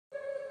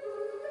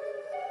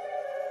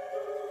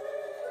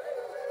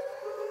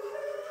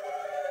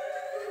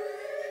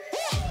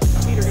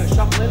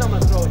in, I'm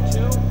gonna throw it 2,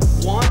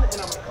 1, and I'm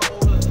gonna come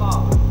over the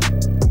top.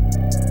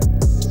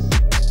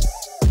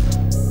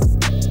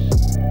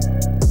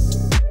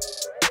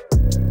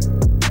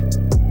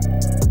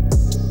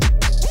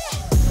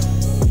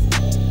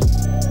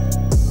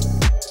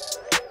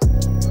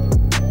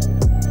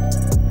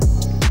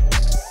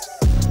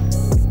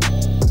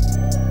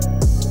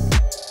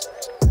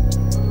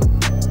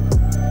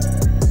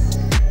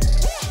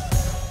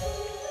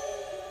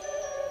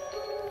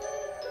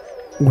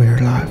 We're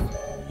live.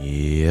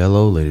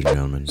 Hello, ladies and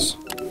gentlemen.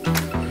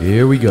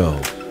 Here we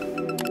go.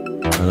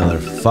 Another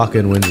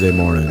fucking Wednesday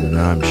morning, and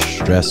I'm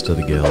stressed to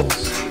the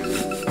gills.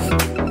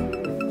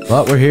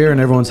 But we're here and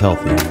everyone's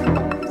healthy.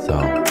 So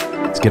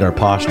let's get our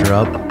posture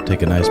up,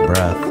 take a nice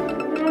breath.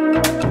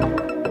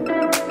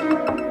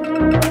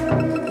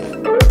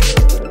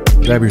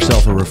 Grab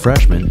yourself a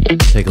refreshment,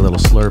 take a little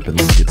slurp, and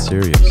let's get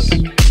serious.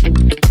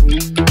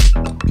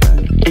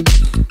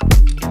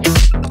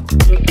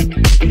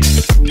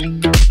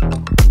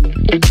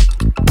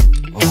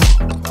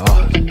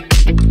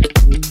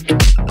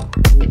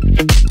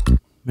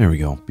 There we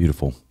go.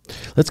 Beautiful.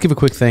 Let's give a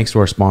quick thanks to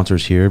our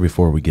sponsors here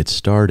before we get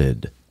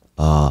started.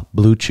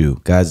 Blue Chew.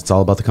 Guys, it's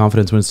all about the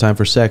confidence when it's time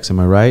for sex. Am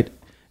I right?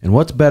 And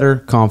what's better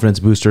confidence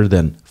booster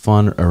than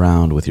fun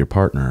around with your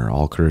partner?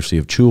 All courtesy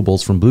of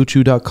chewables from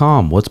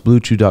BlueChew.com. What's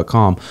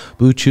BlueChew.com?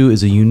 Blue Chew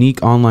is a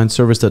unique online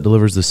service that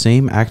delivers the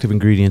same active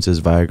ingredients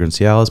as Viagra and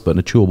Cialis, but in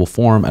a chewable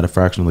form at a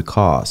fraction of the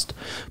cost.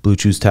 Blue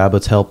Chew's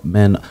tablets help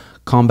men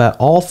combat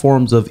all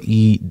forms of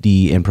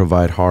ED and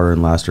provide harder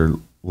and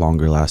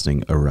longer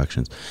lasting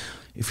erections.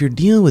 If you're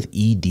dealing with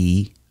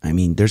ED, I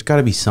mean, there's got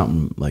to be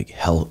something like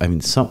health. I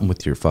mean, something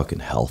with your fucking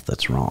health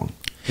that's wrong.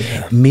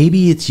 Yeah.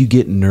 Maybe it's you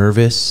get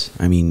nervous.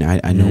 I mean,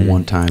 I know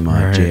one time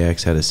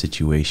JX had a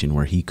situation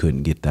where he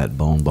couldn't get that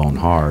bone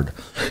hard,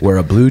 where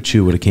a Blue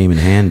Chew would have came in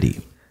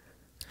handy.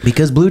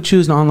 Because Blue Chew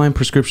is an online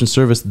prescription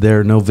service,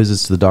 there are no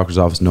visits to the doctor's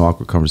office, no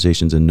awkward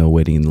conversations, and no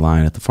waiting in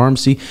line at the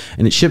pharmacy.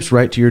 And it ships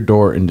right to your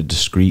door in a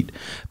discreet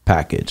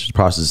package. The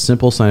process is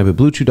simple. Sign up at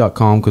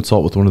BlueChew.com,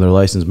 consult with one of their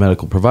licensed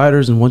medical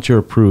providers, and once you're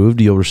approved,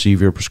 you'll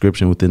receive your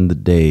prescription within the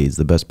days.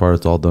 The best part,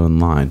 it's all done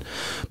online.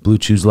 Blue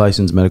Chew's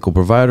licensed medical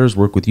providers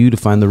work with you to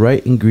find the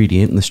right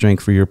ingredient and the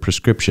strength for your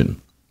prescription.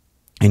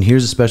 And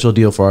here's a special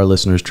deal for our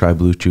listeners. Try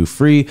Blue Chew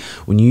free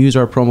when you use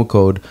our promo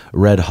code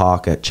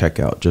RedHawk at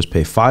checkout. Just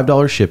pay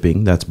 $5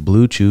 shipping. That's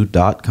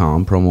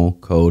BlueChew.com,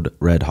 promo code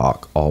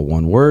RedHawk, all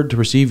one word, to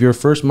receive your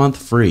first month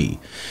free.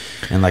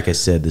 And like I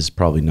said, this is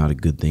probably not a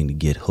good thing to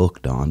get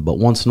hooked on, but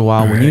once in a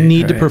while when you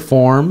need to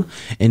perform,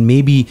 and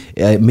maybe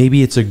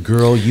it's a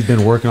girl you've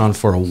been working on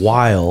for a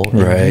while,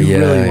 and you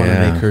really want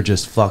to make her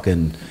just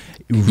fucking...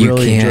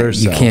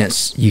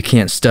 You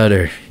can't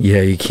stutter. Yeah,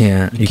 you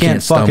can't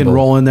fucking stumble.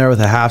 roll in there with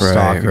a half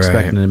stock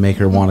expecting to make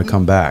her want to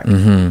come back.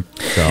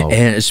 So.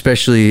 And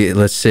especially,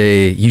 let's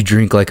say you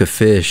drink like a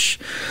fish.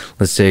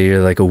 Let's say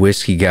you're like a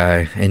whiskey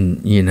guy,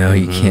 and you know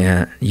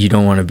you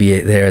don't want to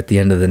be there at the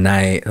end of the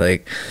night,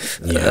 like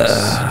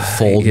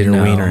folding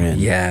your wiener in.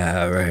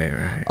 Yeah,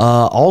 right.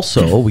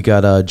 Also, we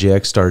got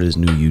JX started his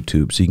new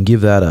YouTube, so you can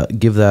give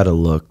that a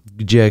look.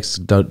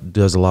 JX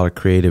does a lot of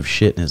creative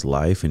shit in his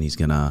life, and he's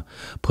gonna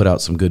put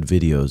out some good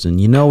videos. And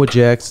you know what,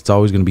 JX, it's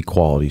always gonna be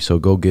quality. So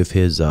go give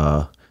his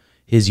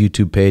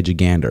YouTube page a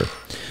gander.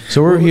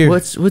 So we're here.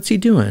 What's he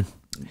doing?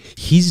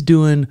 He's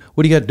doing,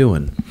 what do you got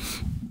doing?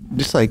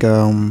 Just like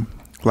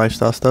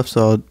lifestyle stuff.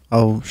 So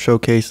I'll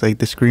showcase like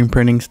the screen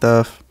printing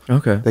stuff.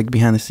 Okay. Like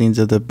behind the scenes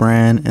of the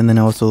brand, and then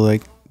also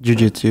like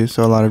jiu-jitsu.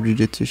 So a lot of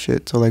jiu-jitsu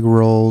shit. So like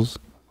rolls,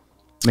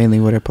 mainly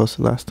what I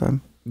posted last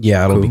time.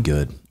 Yeah, it'll be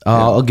good.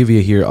 I'll give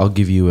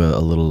you a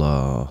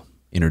little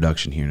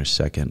introduction here in a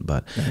second,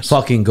 but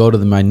fucking go to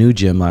my new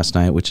gym last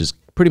night, which is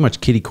pretty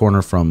much kitty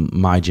corner from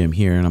my gym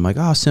here, and I'm like,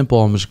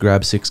 simple. I'm just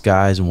grab 6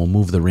 guys and we'll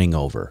move the ring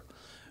over.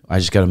 I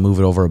just got to move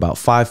it over about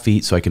 5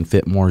 feet so I can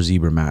fit more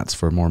zebra mats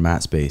for more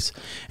mat space.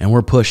 And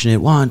we're pushing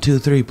it 1, 2,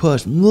 3,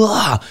 push,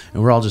 blah,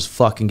 and we're all just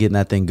fucking getting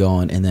that thing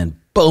going, and then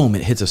boom,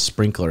 it hits a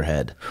sprinkler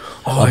head.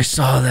 Oh, I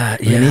saw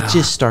that. Yeah. And it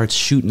just starts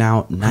shooting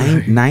out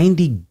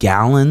 90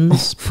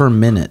 gallons per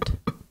minute.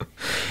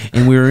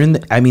 And we were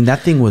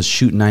that thing was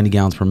shooting 90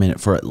 gallons per minute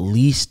for at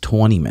least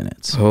 20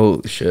 minutes.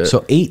 Holy shit.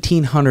 So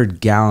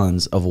 1,800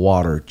 gallons of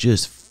water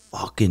just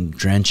fucking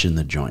drenching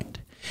the joint.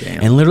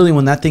 Damn. And literally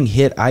when that thing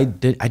hit, I'm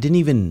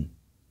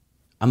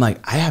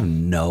like, I have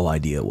no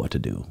idea what to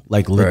do.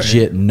 Like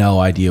legit no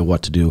idea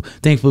what to do.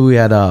 Thankfully we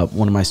had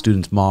one of my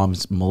students'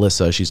 moms,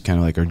 Melissa, she's kind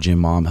of like our gym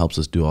mom, helps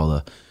us do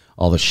all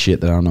the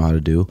shit that I don't know how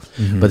to do.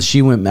 But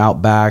she went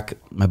out back,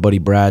 my buddy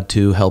Brad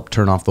too, helped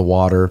turn off the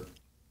water,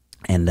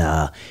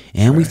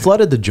 and we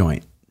flooded the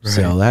joint.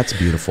 So that's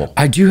beautiful.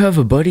 I do have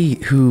a buddy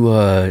who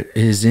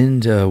is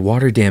into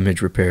water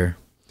damage repair.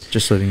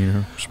 Just letting you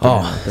know.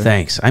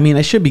 Thanks. I mean,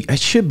 I should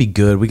be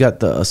good. We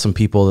got some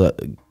people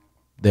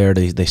that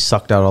they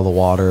sucked out all the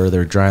water.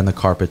 They're drying the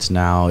carpets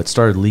now. It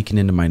started leaking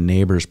into my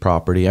neighbor's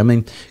property. I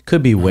mean,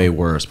 could be way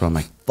worse, but I'm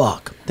like,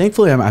 fuck.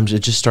 Thankfully, I'm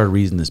just started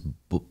reading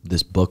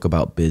this book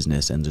about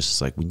business, and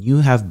just like when you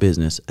have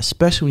business,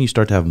 especially when you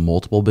start to have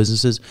multiple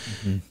businesses,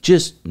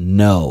 just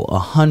know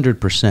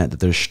 100% that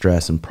there's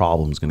stress and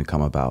problems going to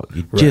come about.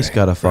 You just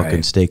gotta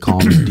fucking stay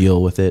calm and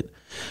deal with it.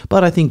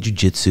 But I think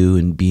jiu-jitsu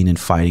and being in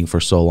fighting for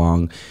so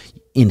long,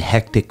 in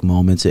hectic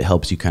moments, it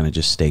helps you kind of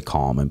just stay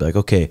calm and be like,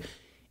 okay,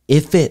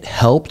 if it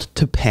helped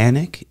to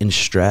panic and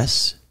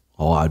stress,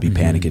 I'd be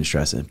panicking and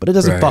stressing. But it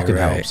doesn't fucking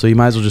help. So you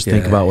might as well just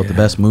think about what the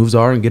best moves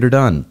are and get her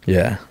done.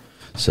 Yeah.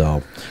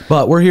 So,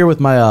 but we're here with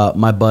my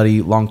my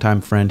buddy, longtime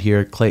friend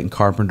here, Clayton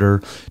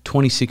Carpenter,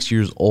 26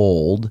 years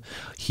old.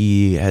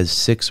 He has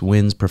 6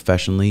 wins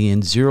professionally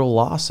and 0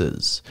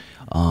 losses.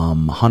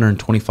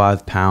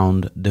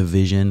 125-pound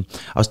division.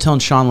 I was telling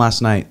Sean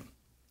last night,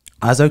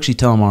 I was actually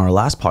telling him on our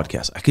last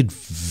podcast, I could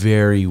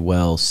very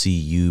well see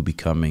you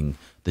becoming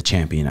the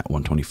champion at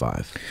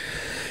 125.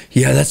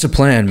 Yeah, that's a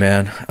plan,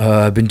 man.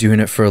 I've been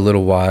doing it for a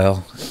little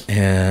while,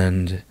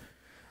 and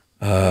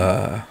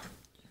I'm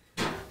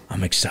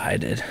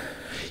excited.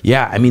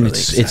 Yeah, I mean, really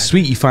it's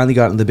sweet you finally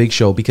got in the big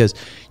show, because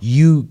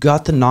you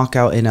got the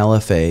knockout in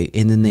LFA,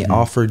 and then they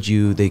offered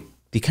you, they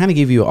kind of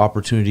gave you an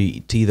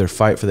opportunity to either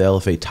fight for the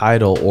LFA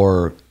title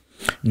or...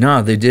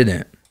 No, they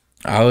didn't.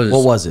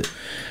 What was it?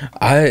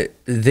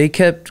 They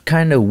kept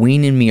kind of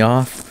weaning me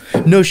off.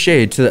 No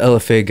shade to the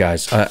LFA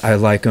guys. I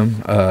like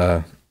them.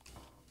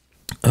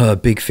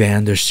 Big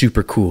fan. They're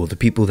super cool. The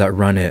people that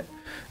run it,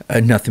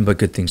 nothing but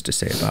good things to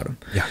say about them.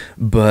 Yeah.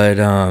 But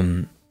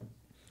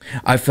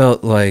I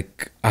felt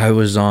like I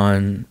was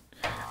in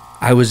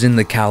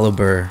the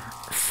caliber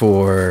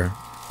for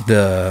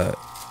the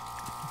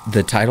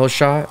title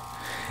shot,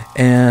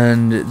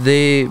 and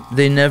they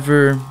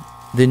never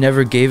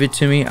gave it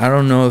to me. I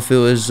don't know if it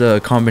was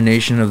a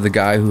combination of the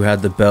guy who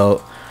had the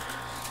belt,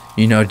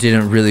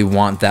 didn't really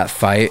want that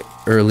fight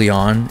early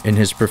on in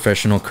his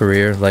professional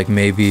career. Like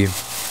maybe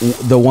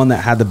the one that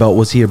had the belt,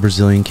 was he a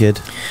Brazilian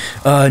kid?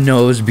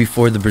 No, it was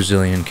before the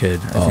Brazilian kid.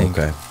 I think.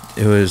 Okay.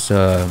 It was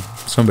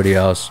somebody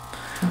else,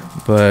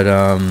 but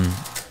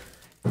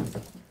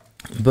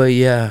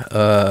yeah,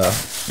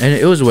 and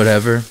it was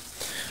whatever.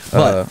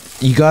 But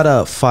you got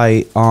a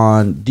fight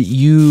on.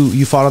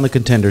 You fought on the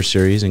Contender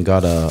Series and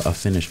got a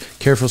finish.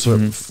 Care for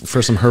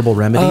some herbal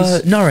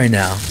remedies? Not right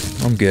now.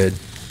 I'm good.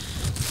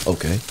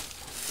 Okay,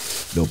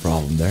 no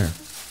problem there.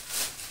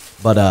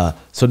 But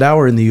so now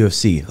we're in the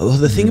UFC.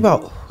 The thing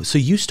about, so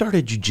you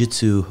started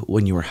jiu-jitsu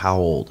when you were how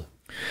old?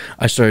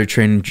 I started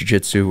training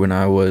jiu-jitsu when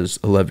I was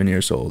 11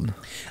 years old.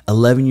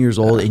 11 years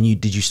old, and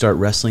did you start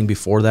wrestling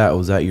before that, or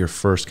was that your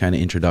first kind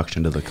of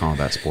introduction to the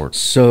combat sports?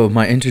 So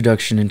my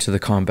introduction into the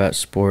combat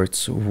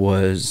sports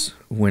was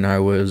when I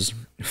was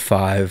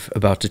 5,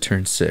 about to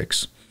turn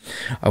 6.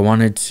 I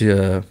wanted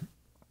to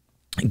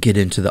get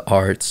into the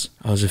arts.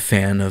 I was a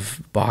fan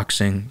of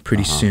boxing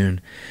pretty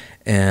soon,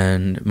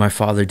 and my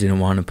father didn't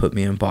want to put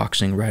me in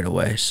boxing right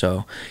away,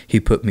 so he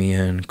put me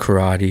in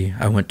karate.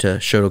 I went to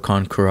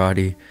Shotokan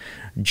karate,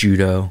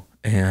 judo,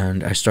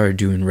 and I started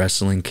doing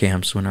wrestling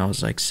camps when I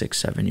was like 6,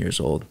 7 years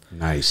old.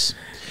 Nice.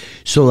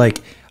 So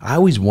like, I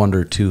always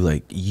wonder too,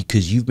 like,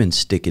 because you've been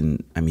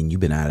sticking, I mean, you've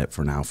been at it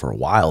for a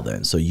while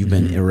then. So you've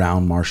been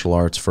around martial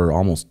arts for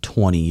almost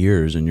 20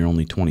 years and you're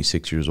only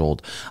 26 years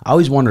old. I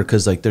always wonder,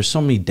 because like there's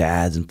so many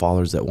dads and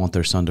fathers that want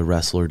their son to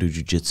wrestle or do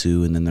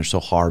jiu-jitsu, and then they're so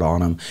hard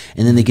on them,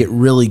 and then they get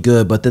really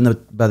good. But then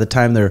by the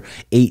time they're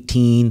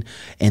 18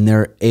 and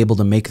they're able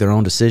to make their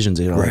own decisions,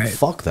 they're like,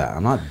 fuck that.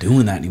 I'm not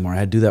doing that anymore. I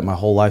had to do that my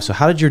whole life. So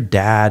how did your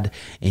dad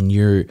and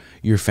your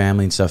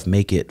family and stuff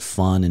make it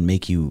fun and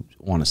make you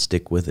want to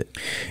stick with it?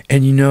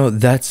 And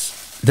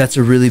that's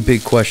a really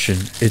big question.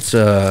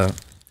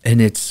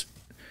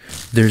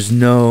 There's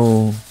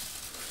no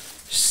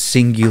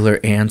singular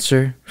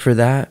answer for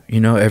that.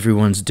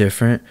 Everyone's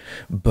different,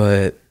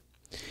 but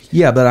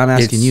yeah, but I'm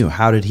asking you,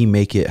 how did he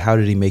make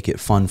it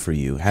fun for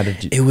you? How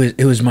did you?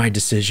 It was my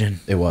decision.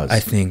 It was. I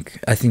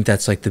think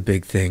that's like the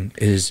big thing,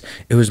 is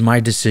it was my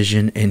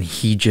decision, and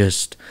he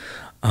just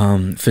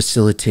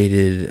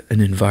facilitated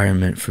an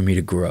environment for me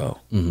to grow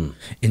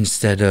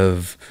instead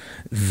of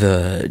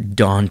the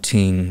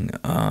daunting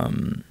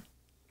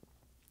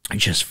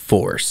just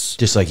force.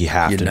 Just like you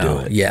have to do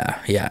it.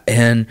 Yeah.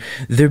 And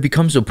there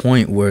becomes a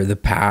point where the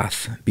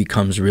path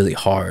becomes really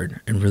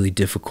hard and really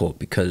difficult,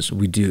 because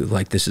we do,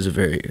 like, this is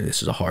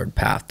a hard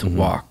path to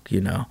walk,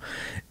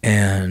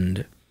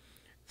 and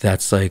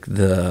that's like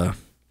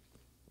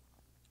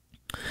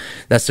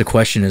that's the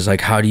question, is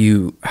like, how do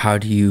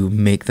you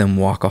make them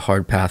walk a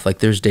hard path? Like,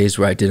 there's days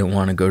where I didn't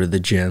want to go to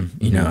the gym,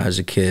 as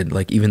a kid,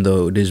 like, even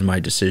though it is my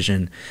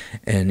decision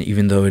and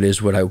even though it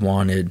is what I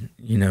wanted,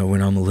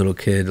 when I'm a little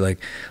kid, like,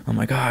 I'm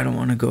like, oh, I don't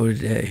want to go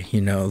today,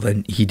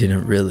 then he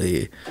didn't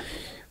really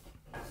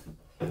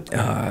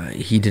no,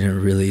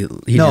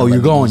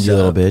 you're going, you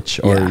little bitch.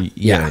 Or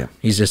yeah.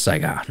 He's just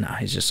like,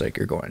 he's just like,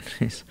 you're going.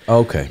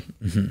 Okay.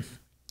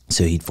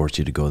 So he'd force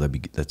you to go.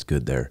 That's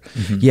good there.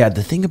 Yeah,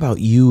 the thing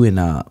about you and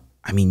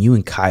I mean, you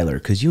and Kyler,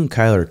 because you and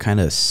Kyler are kind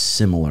of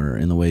similar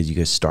in the ways you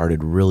guys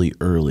started really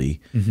early.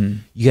 Mm-hmm.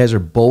 You guys are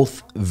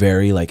both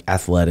very like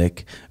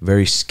athletic,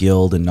 very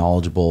skilled and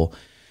knowledgeable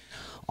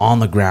on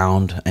the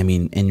ground. I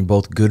mean, and you're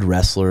both good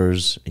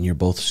wrestlers and you're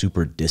both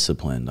super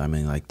disciplined. I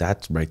mean, like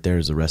that right there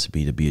is a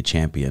recipe to be a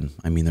champion.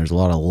 I mean, there's a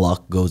lot of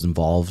luck goes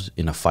involved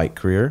in a fight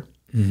career,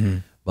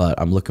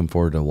 but I'm looking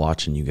forward to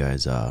watching you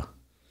guys.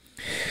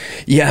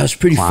 Yeah, it was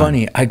pretty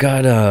funny. I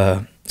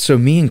got so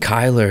me and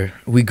Kyler,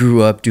 we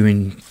grew up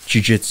doing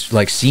jiu-jitsu,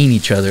 like seeing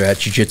each other at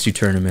jiu-jitsu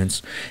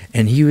tournaments,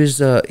 and he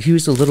was a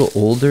little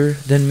older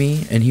than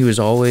me, and he was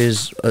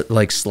always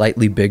like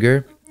slightly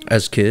bigger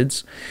as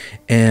kids,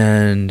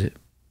 and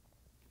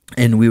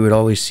we would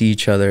always see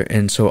each other.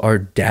 And so our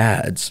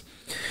dads,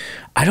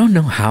 I don't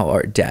know how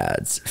our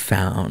dads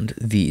found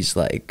these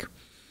like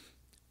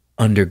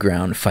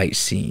underground fight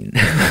scene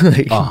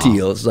like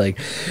deals, like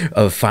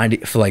of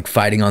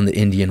fighting on the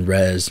Indian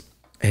res.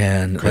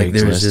 And Craigslist, like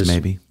there's this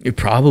maybe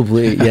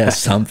probably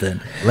something.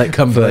 let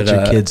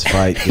your kids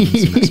fight. Give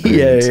them some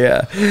experience.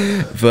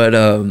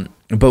 yeah.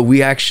 But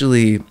we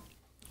actually,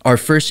 our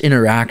first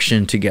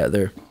interaction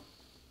together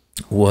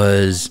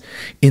was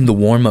in the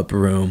warm-up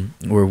room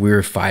where we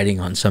were fighting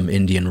on some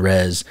Indian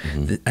res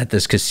at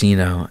this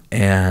casino,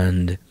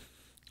 and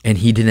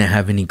he didn't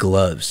have any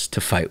gloves to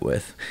fight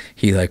with.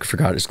 He like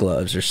forgot his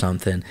gloves or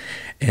something,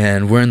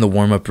 and we're in the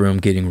warm-up room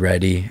getting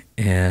ready,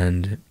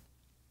 and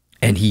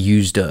he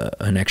used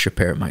an extra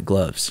pair of my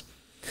gloves.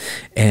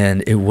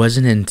 And it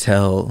wasn't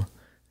until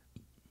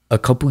a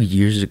couple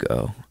years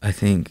ago, I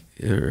think,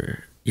 a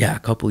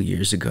couple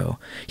years ago,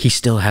 he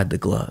still had the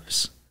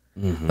gloves.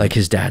 Like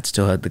his dad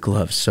still had the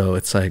gloves. So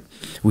it's like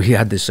we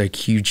had this like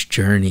huge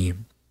journey,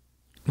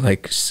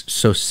 like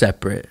so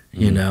separate,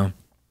 you know?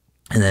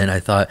 And then I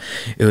thought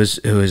it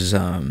was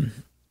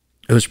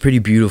pretty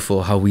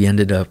beautiful how we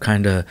ended up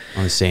kind of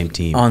on the same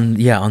team. On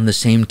the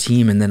same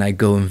team. And then I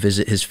go and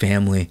visit his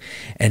family,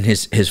 and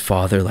his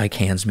father like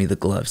hands me the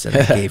gloves that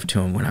I gave to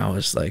him when I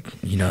was like,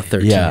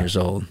 13 years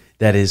old.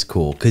 That is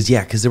cool. Because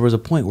there was a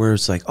point where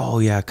it's like, oh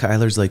yeah,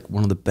 Kyler's like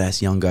one of the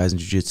best young guys in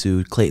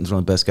jiu-jitsu. Clayton's one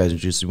of the best guys in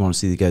jiu-jitsu. We want to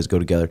see the guys go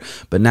together.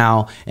 But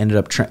now end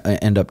up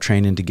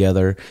training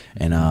together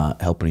and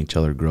helping each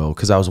other grow.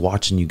 Because I was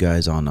watching you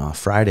guys on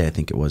Friday, I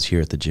think it was, here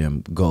at the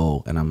gym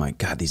go. And I'm like,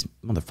 God, these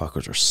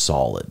motherfuckers are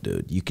solid,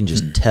 dude. You can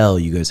just tell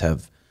you guys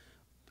have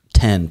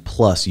 10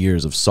 plus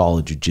years of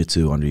solid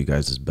jiu-jitsu under you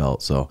guys'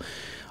 belt. So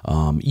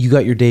you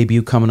got your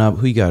debut coming up.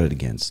 Who you got it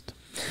against?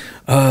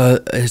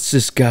 It's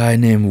this guy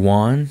named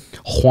Juan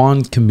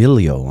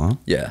Camilio, huh?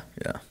 Yeah.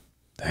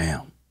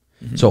 Damn.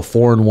 So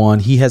 4-1.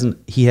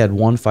 He had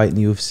one fight in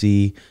the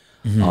UFC.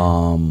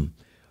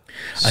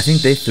 I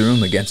think they threw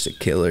him against a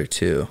killer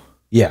too.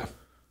 Yeah.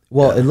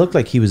 Well, it looked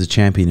like he was a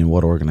champion in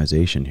what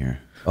organization here?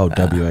 Oh,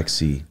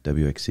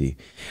 WXC.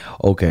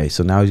 Okay,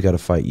 so now he's got to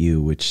fight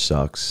you, which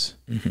sucks.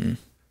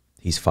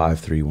 He's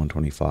 5'3",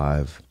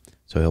 125.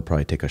 So he'll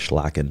probably take a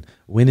schlacken.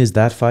 When is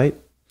that fight?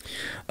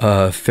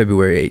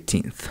 February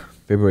 18th.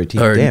 February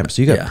 18th. Damn,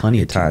 so you got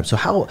plenty of time. So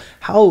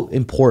how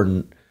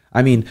important,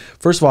 I mean,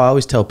 first of all, I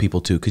always tell people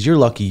too, because you're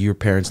lucky your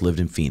parents lived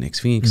in Phoenix.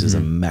 Phoenix is a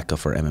mecca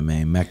for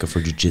MMA, mecca for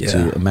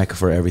jiu-jitsu, a mecca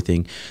for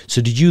everything.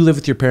 So did you live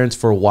with your parents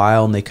for a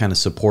while and they kind of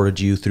supported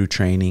you through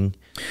training?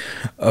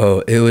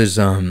 Oh, it was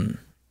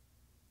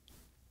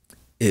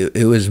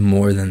it was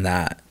more than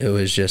that. It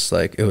was just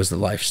like, it was the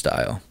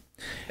lifestyle.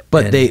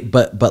 But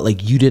but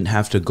like you didn't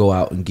have to go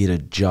out and get a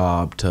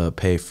job to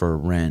pay for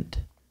rent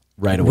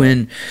right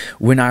away.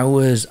 When I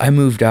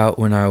moved out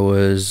when I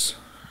was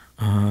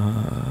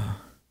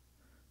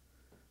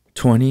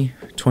 20,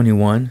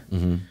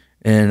 21,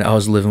 and I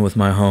was living with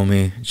my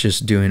homie,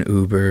 just doing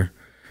Uber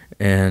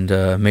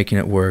and making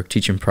it work,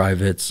 teaching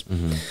privates.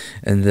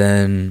 And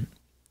then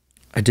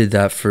I did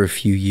that for a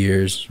few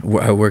years.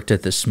 I worked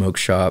at this smoke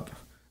shop,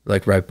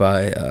 like right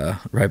by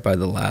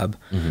the lab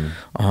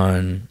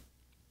on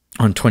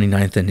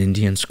 29th and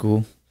Indian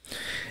School.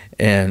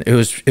 And it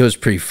was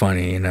pretty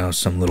funny,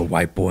 some little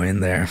white boy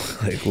in there,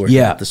 like working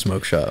at the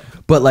smoke shop.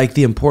 But like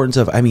the importance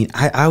of, I mean,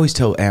 I always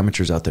tell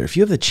amateurs out there, if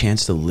you have the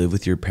chance to live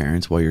with your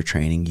parents while you're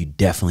training, you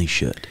definitely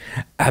should.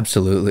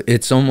 Absolutely.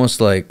 It's almost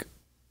like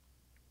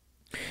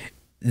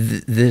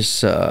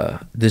this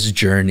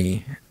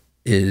journey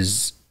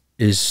is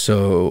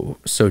so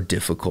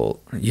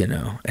difficult, and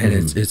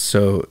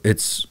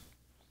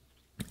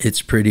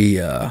it's pretty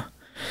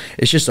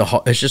it's just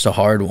a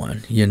hard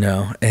one,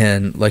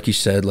 and like you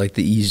said, like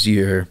the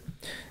easier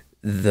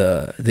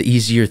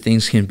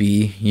things can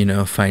be,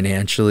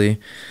 financially,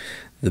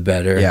 the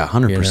better.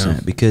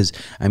 100%. Because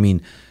I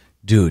mean,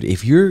 dude,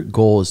 if your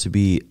goal is to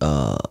be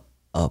a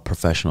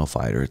professional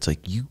fighter, it's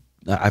like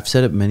I've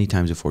said it many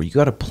times before, you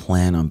got to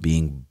plan on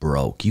being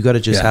broke. You got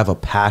to just have a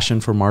passion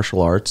for martial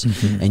arts,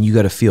 and you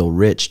got to feel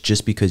rich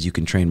just because you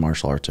can train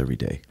martial arts every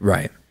day.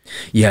 Right.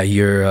 Yeah.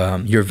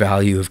 Your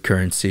value of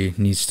currency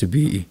needs to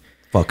be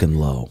fucking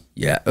low.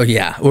 Yeah. Oh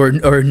yeah. Or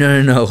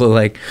no.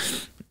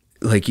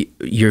 Like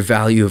your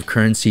value of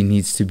currency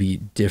needs to be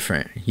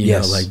different. You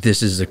know, like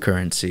this is the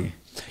currency.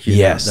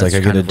 Yes, like I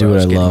got to do what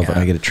I love and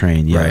I get to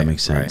train. Yeah, that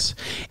makes sense.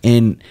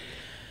 And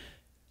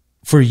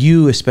for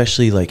you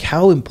especially, like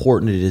how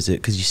important is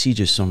it, because you see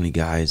just so many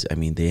guys, I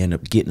mean, they end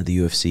up getting to the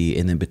UFC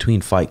and then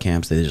between fight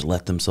camps they just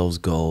let themselves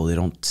go, they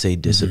don't stay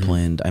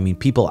disciplined. I mean,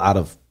 people out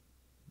of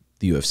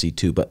the UFC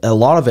too, but a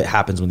lot of it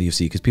happens when the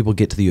UFC, because people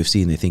get to the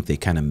UFC and they think they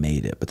kind of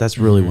made it, but that's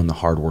really when the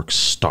hard work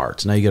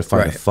starts. Now you got to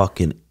fight a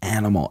fucking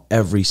animal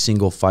every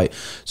single fight.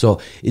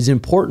 So is it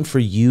important for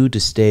you to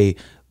stay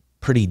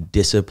pretty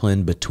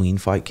disciplined between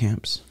fight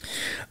camps?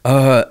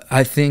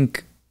 I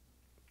think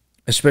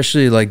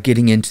especially like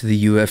getting into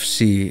the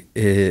UFC,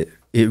 it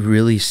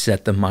really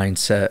set the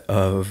mindset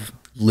of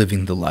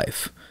living the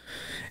life.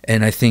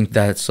 And I think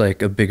that's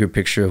like a bigger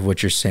picture of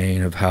what you're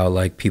saying, of how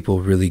like people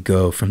really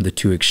go from the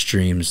two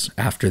extremes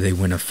after they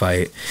win a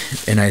fight.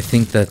 And I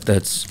think that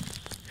that's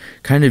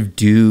kind of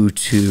due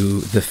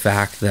to the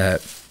fact that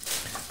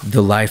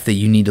the life that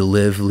you need to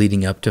live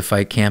leading up to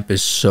fight camp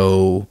is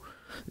so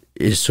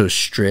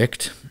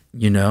strict,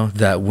 you know,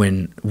 that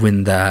when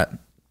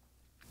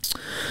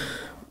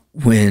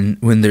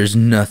there's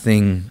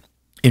nothing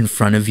in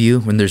front of you,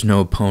 when there's no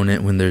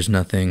opponent, when there's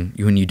nothing,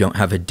 when you don't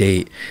have a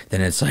date,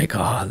 then it's like,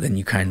 then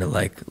you kind of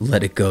like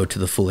let it go to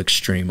the full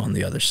extreme on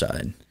the other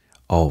side.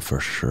 Oh, for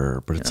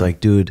sure. But it's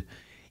like, dude,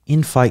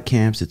 in fight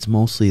camps, it's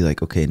mostly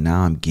like, okay,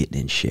 now I'm getting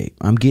in shape.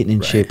 I'm getting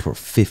in shape for a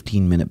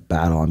 15-minute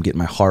battle. I'm getting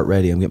my heart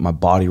ready. I'm getting my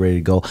body ready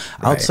to go.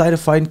 Outside of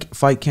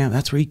fight camp,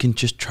 that's where you can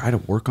just try to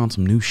work on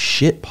some new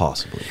shit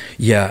possibly.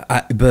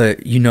 Yeah,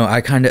 but you know,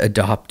 I kind of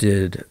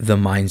adopted the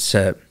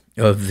mindset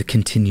of the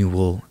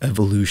continual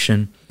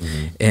evolution,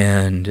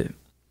 and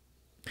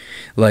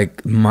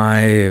like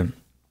my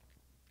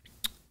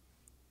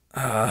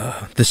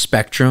the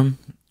spectrum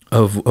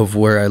of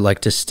where I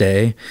like to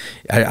stay,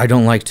 I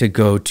don't like to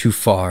go too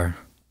far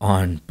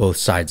on both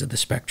sides of the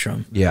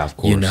spectrum. Yeah, of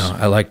course. You know,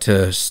 I like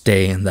to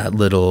stay in that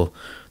little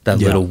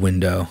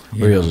window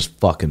where you'll just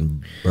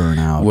fucking burn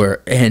out.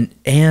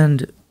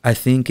 And I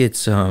think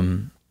it's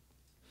also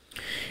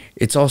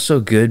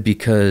good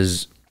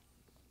because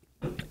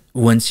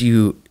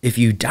if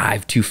you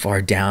dive too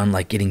far down,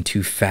 like getting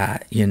too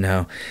fat, you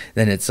know,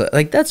 then it's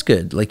like, that's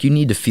good. Like you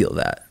need to feel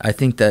that. I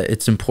think that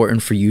it's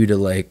important for you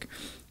to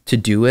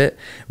do it.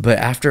 But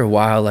after a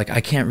while, like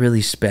I can't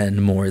really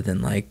spend more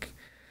than like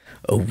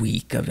a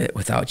week of it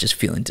without just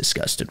feeling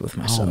disgusted with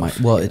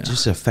myself. Well, it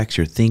just affects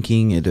your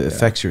thinking. It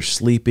affects your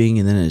sleeping,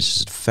 and then it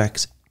just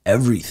affects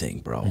everything,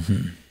 bro.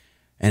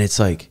 And it's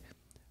like,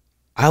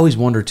 I always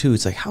wonder too,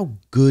 it's like, how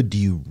good do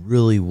you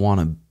really want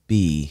to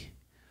be?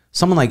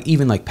 Someone like,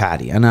 even like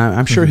Patty, and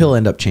I'm sure he'll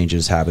end up changing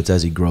his habits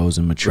as he grows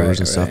and matures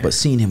and stuff, but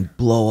seeing him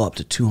blow up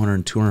to 200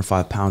 and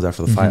 205 pounds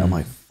after the fight, I'm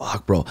like,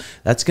 fuck, bro,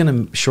 that's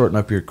going to shorten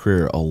up your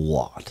career a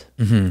lot.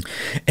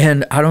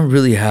 And I don't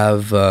really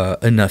have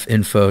enough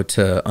info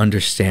to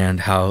understand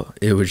how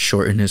it would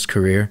shorten his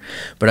career,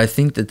 but I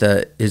think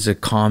that is a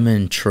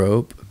common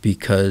trope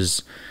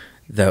because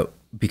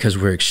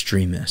we're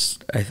extremists.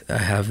 I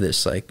have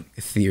this like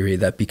theory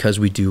that because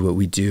we do what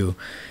we do,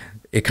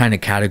 it kind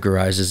of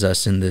categorizes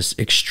us in this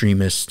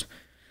extremist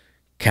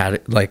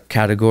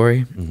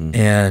category.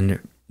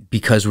 And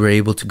because we're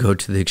able to go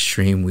to the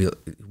extreme,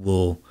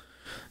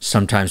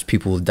 sometimes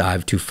people will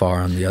dive too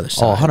far on the other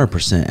side.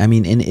 100%. I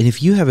mean, and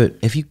if you have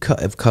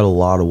cut a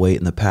lot of weight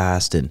in the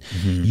past, and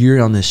you're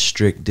on this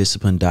strict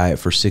disciplined diet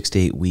for 6 to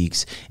 8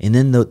 weeks, and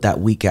then that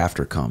week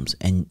after comes,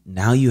 and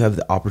now you have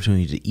the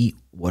opportunity to eat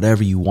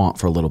whatever you want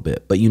for a little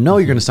bit, but you know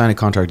you're going to sign a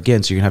contract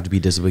again, so you're going to have to be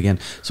disciplined again.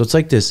 So it's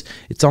like this,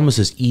 it's almost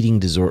this eating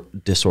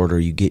disorder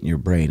you get in your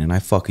brain, and I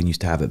fucking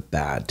used to have it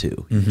bad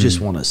too. You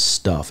just want to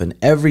stuff, and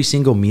every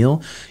single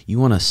meal you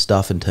want to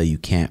stuff until you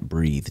can't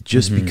breathe,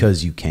 just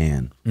because you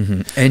can.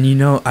 And you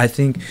know, I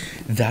think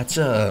that's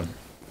a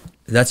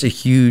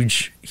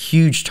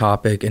huge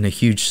topic and a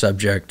huge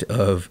subject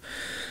of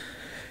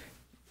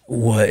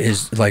what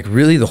is like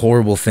really the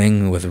horrible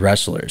thing with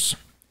wrestlers.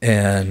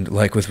 And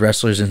like with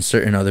wrestlers and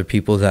certain other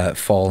people that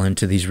fall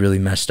into these really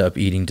messed up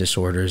eating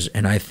disorders.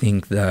 And I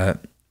think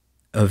that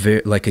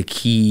a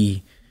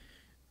key,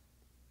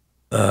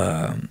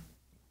 not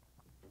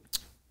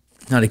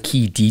a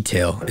key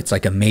detail, it's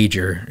like a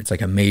major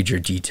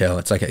detail.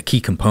 It's like a key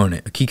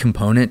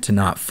component to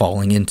not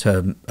falling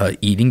into a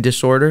eating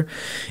disorder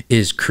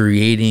is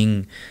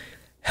creating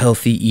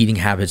healthy eating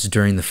habits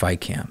during the fight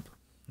camp.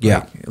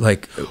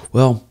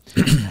 Well,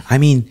 I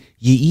mean,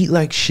 you eat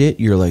like shit,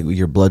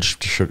 your blood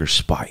sugar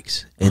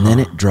spikes, and then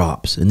it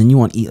drops, and then you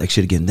want to eat like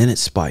shit again, then it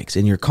spikes,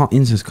 and your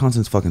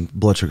constant fucking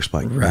blood sugar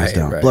spike goes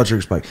down. Blood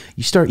sugar spike.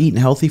 You start eating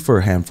healthy for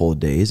a handful of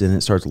days, and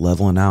it starts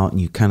leveling out, and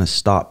you kind of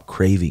stop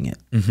craving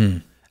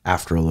it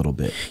after a little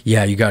bit.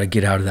 Yeah, you got to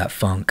get out of that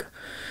funk,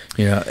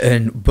 you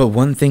know. But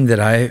one thing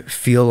that I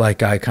feel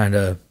like I kind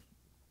of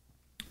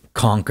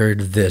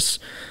conquered this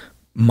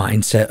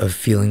mindset of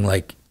feeling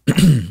like,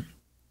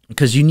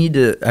 because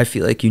I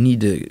feel like you need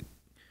to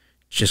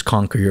just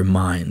conquer your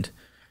mind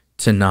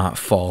to not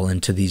fall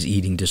into these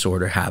eating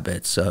disorder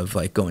habits of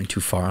like going too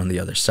far on the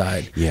other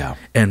side. Yeah.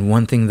 And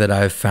one thing that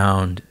I've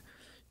found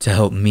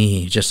help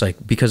me, just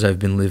like because I've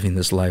been living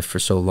this life for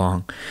so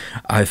long,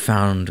 I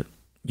found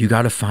you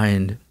got to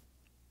find,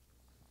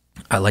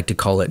 I like to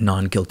call it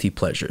non-guilty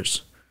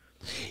pleasures.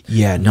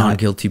 Yeah,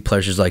 non-guilty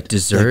pleasures like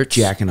desserts,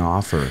 like jacking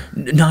off, or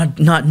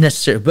not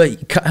necessarily,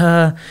 but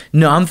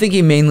no, I'm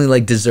thinking mainly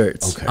like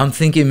desserts. Okay. I'm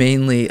thinking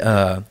mainly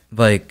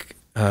like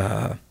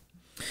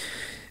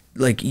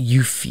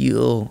you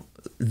feel,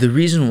 the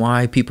reason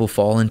why people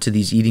fall into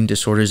these eating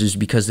disorders is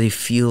because they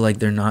feel like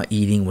they're not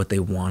eating what they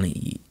want to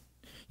eat.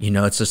 You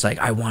know, it's just like,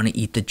 I want to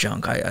eat the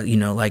junk.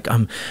 Like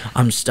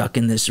I'm stuck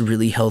in this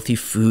really healthy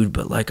food,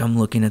 but like I'm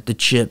looking at the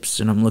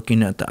chips and I'm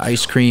looking at the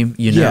ice cream,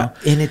 you know? Yeah,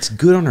 and it's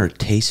good on our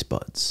taste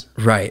buds.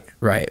 Right.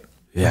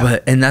 Yeah.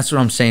 And that's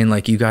what I'm saying.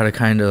 Like, you got to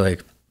kind of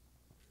like,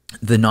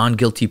 the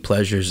non-guilty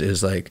pleasures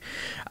is like,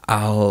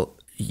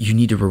 you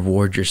need to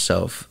reward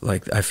yourself.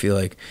 Like, I feel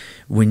like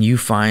when you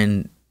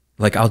find,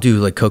 like, I'll do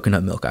like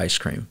coconut milk ice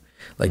cream.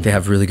 Like, they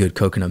have really good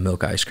coconut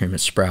milk ice cream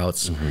at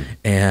Sprouts.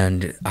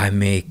 And I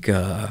make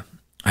a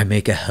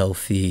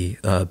healthy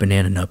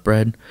banana nut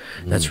bread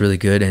that's really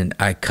good, and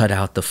I cut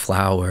out the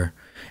flour,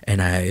 and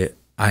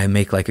I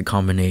make like a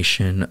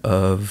combination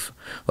of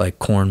like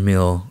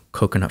cornmeal,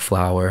 coconut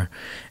flour,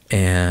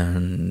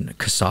 and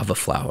cassava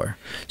flour.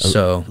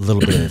 So a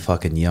little bit of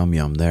fucking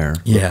yum there.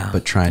 Yeah,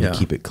 but trying to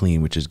keep it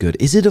clean, which is good.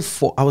 Is it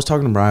I was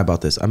talking to Brian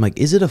about this. I'm like,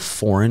 is it a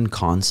foreign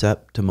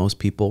concept to most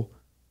people,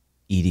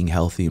 eating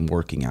healthy and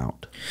working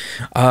out?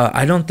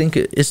 I don't think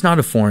it's not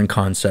a foreign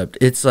concept.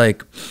 It's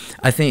like,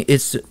 I think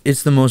it's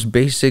the most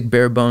basic,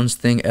 bare bones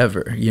thing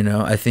ever. You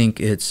know, I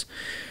think it's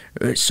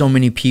so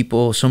many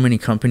people, so many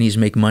companies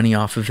make money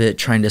off of it,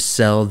 trying to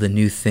sell the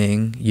new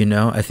thing. You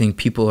know, I think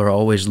people are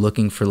always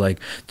looking for like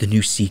the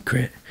new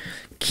secret.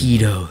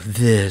 Keto,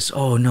 this,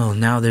 oh no,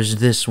 now there's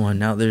this one,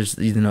 now there's,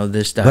 you know,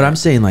 this, that. But I'm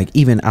saying, like,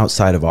 even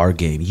outside of our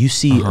game, you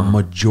see a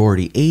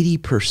majority,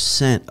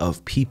 80%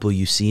 of people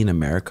you see in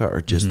America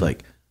are just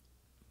like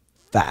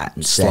fat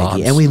and saggy.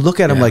 Slobs. And we look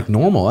at them like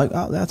normal, like,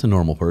 oh, that's a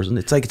normal person.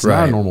 It's like, it's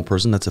not a normal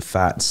person, that's a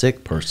fat,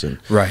 sick person.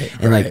 Right.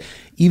 And like,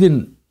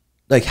 even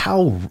like,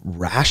 how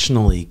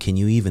rationally can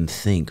you even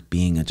think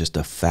being just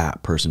a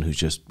fat person who's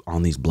just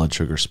on these blood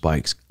sugar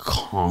spikes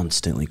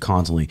constantly?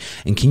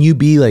 And can you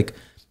be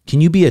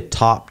a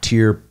top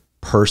tier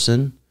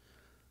person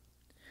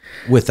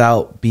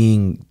without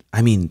being,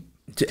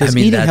 because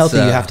eating healthy,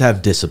 you have to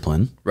have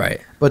discipline. Right.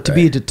 But to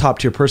be a top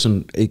tier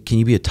person, can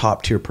you be a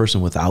top tier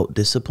person without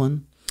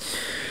discipline?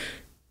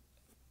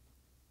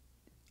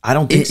 I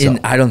don't think so.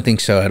 I don't think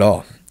so at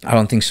all.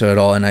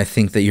 And I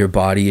think that your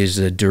body is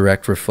a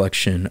direct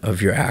reflection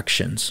of your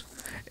actions.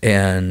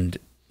 And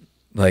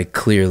like,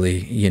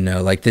 clearly, you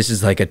know, like, this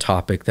is like a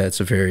topic that's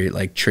very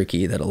like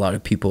tricky, that a lot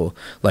of people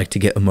like to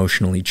get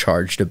emotionally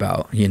charged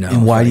about, you know.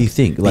 And why do you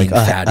think like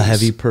a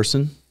heavy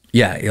person?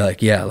 Yeah.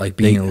 Like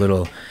being a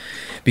little,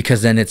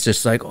 because then it's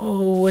just like,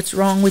 oh, what's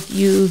wrong with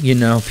you? You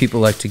know, people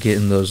like to get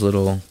in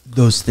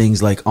those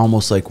things, like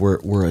almost like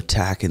we're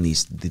attacking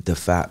the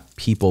fat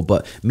people.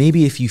 But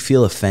maybe if you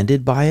feel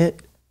offended by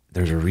it,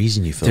 there's a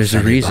reason you feel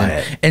offended by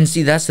it. And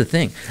see, that's the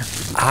thing.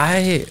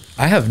 I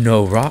have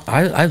no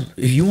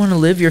if you want to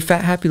live your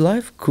fat, happy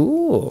life,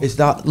 cool. It's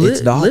not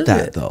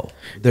that though.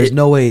 There's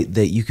no way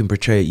that you can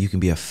portray it. You can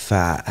be a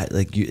fat,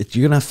 like, you're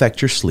going to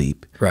affect your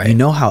sleep. Right. You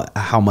know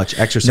how much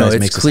exercise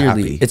makes us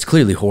happy. It's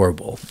clearly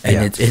horrible.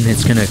 And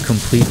it's going to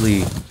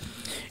completely,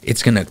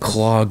 it's going to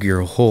clog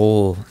your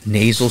whole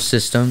nasal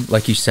system.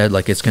 Like you said,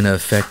 like, it's going to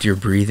affect your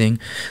breathing.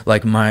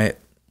 Like, my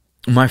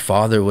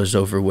father was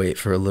overweight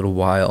for a little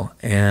while,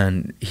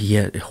 and he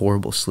had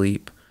horrible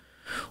sleep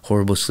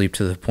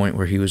to the point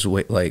where he was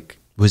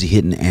was he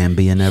hitting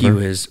Ambien ever? He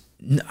was,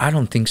 I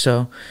don't think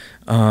so.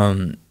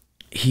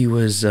 He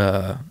was,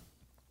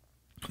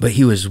 but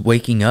he was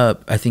waking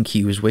up. I think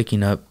he was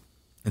waking up.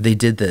 They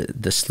did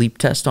the sleep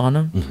test on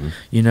him,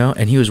 you know,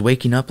 and he was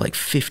waking up like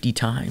 50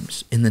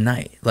 times in the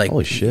night. Like,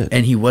 holy shit.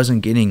 And he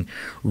wasn't getting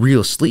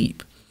real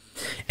sleep.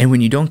 And when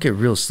you don't get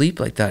real sleep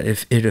like that,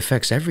 it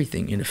affects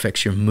everything. It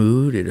affects your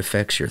mood. It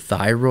affects your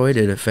thyroid.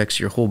 It affects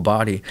your whole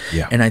body.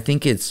 Yeah. And I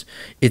think it's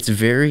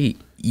very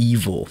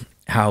evil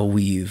how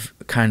we've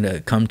kind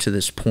of come to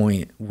this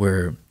point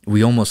where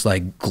we almost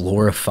like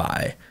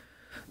glorify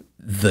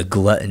the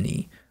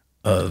gluttony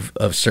of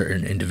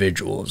certain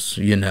individuals,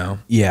 you know?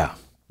 Yeah.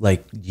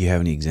 Like, do you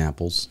have any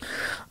examples?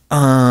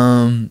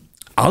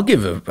 I'll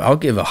give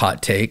a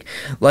hot take,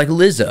 like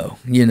Lizzo,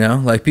 you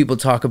know, like, people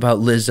talk about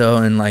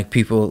Lizzo, and like,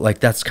 people like,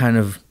 that's kind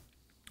of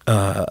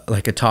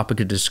like a topic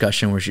of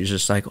discussion where she's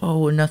just like, oh,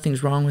 well,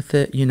 nothing's wrong with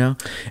it, you know.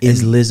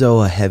 Is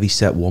Lizzo a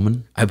heavy-set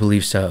woman? I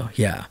believe so,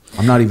 yeah.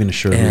 I'm not even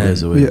sure who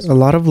Lizzo is. A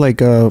lot of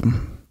like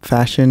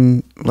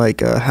fashion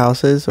like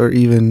houses, or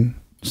even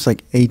just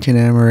like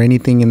H&M or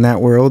anything in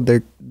that world,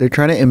 they're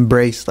trying to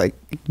embrace like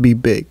be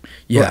big.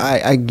 Yeah,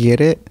 well, I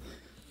get it.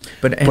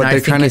 But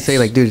they're trying to say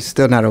like, dude, it's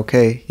still not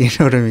okay. You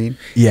know what I mean?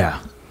 Yeah.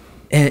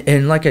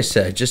 And like I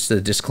said, just a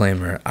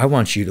disclaimer, I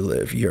want you to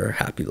live your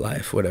happy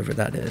life, whatever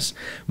that is.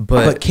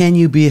 But can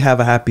you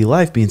have a happy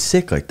life being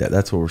sick like that?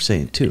 That's what we're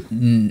saying too.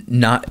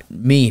 Not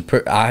me,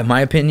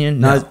 my opinion.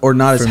 Not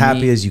as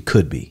happy as you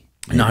could be.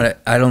 Not,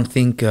 I don't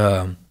think.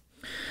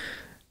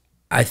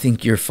 I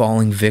think you're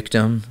falling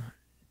victim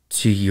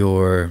to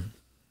your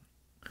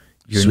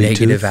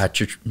negative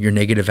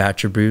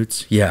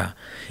attributes. Yeah,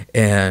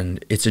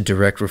 and it's a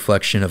direct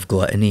reflection of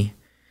gluttony,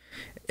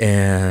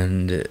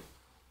 and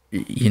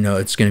you know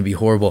it's going to be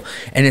horrible.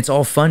 And it's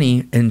all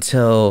funny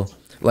until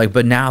like,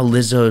 but now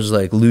Lizzo's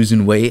like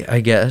losing weight, I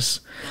guess.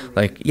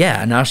 Like,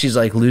 yeah, now she's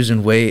like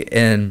losing weight,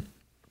 and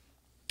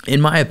in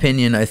my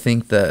opinion, I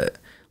think that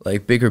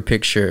like bigger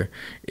picture,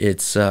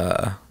 it's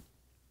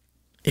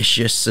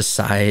just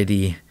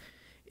society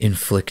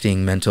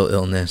inflicting mental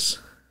illness.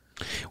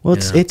 Well,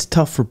 it's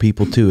tough for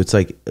people too. It's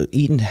like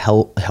eating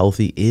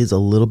healthy is a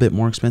little bit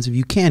more expensive.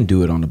 You can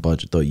do it on a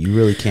budget though. You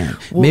really can.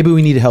 Well, maybe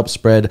we need to help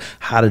spread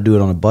how to do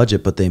it on a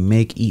budget, but they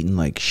make eating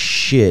like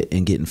shit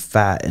and getting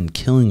fat and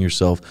killing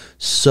yourself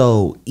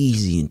so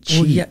easy and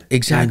cheap. Well, yeah,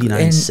 exactly.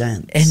 99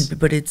 cents.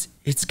 But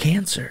it's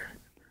cancer.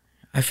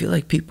 I feel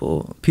like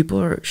people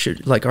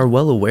are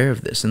well aware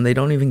of this and they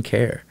don't even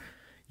care.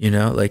 You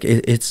know, like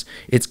it's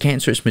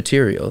cancerous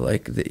material.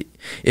 Like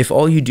if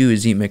all you do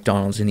is eat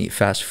McDonald's and eat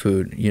fast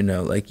food, you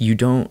know, like you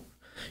don't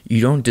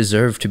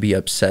deserve to be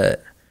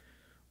upset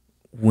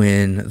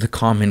when the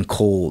common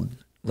cold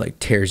like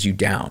tears you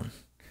down,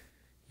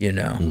 you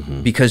know,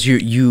 because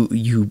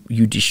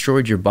you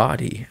destroyed your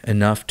body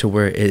enough to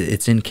where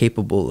it's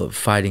incapable of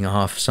fighting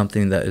off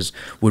something that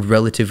would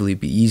relatively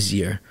be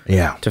easier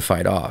to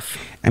fight off.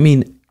 I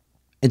mean,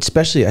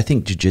 especially, I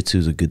think jiu-jitsu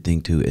is a good thing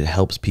too. It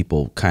helps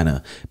people kind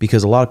of,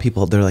 because a lot of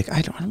people, they're like,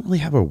 I don't really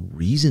have a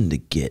reason to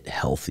get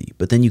healthy.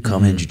 But then you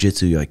come in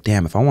jiu-jitsu, you're like,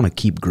 damn, if I want to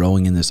keep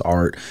growing in this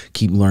art,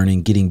 keep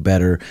learning, getting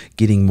better,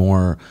 getting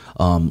more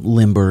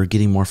limber,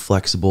 getting more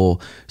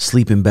flexible,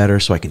 sleeping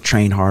better so I can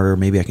train harder.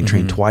 Maybe I can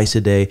train twice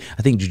a day.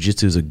 I think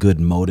jiu-jitsu is a good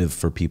motive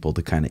for people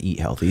to kind of eat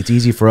healthy. It's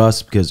easy for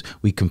us because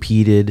we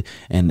competed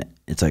and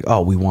it's like,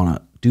 oh, we want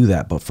to do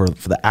that. But for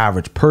the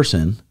average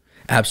person.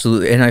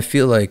 Absolutely. And I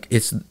feel like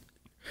it's,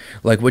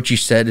 like what you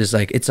said is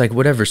like, it's like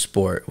whatever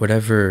sport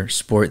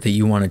that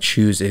you want to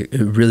choose, it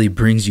really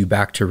brings you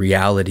back to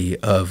reality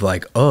of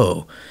like,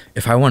 oh,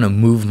 if I want to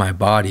move my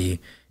body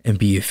and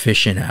be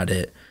efficient at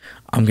it,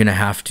 I'm going to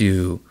have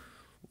to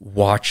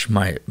watch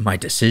my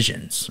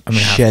decisions. I'm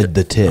going to shed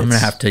the tits. I'm going to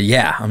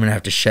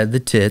have to shed the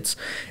tits,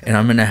 and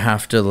I'm going to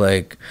have to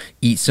like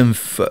eat some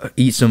fucking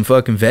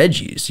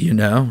veggies, you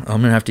know? I'm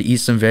going to have to eat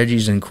some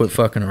veggies and quit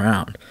fucking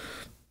around.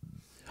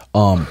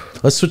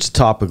 Let's switch the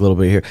topic a little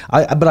bit here.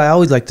 But I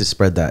always like to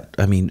spread that.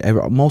 I mean,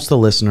 most of the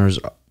listeners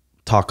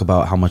talk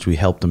about how much we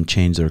help them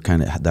change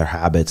their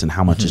habits and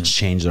how much it's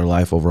changed their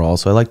life overall.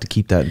 So I like to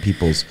keep that in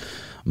people's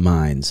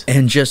minds.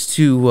 And just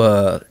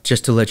to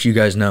let you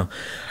guys know,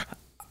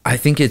 I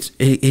think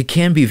it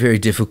can be very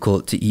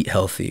difficult to eat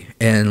healthy.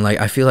 And like,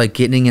 I feel like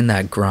getting in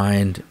that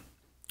grind,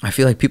 I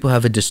feel like people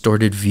have a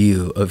distorted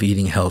view of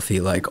eating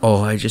healthy. Like,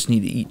 oh, I just need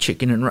to eat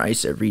chicken and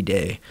rice every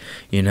day,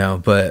 you know.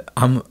 But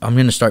I'm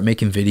gonna start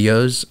making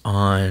videos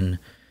on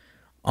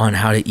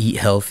how to eat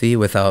healthy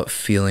without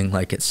feeling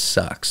like it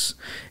sucks.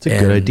 It's a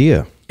good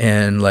idea.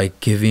 And like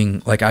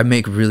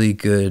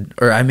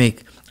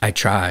I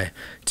try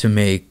to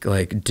make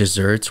like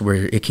desserts where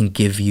it can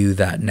give you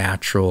that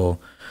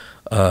natural,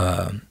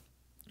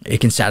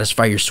 it can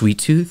satisfy your sweet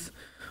tooth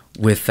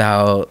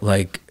without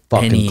like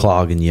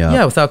clogging you up.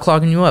 Yeah, without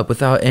clogging you up,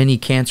 without any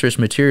cancerous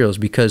materials.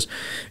 Because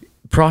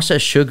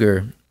processed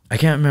sugar, I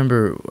can't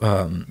remember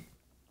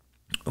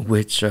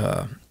which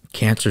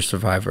cancer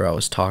survivor I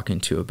was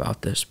talking to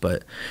about this,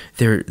 but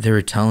they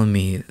were telling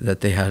me that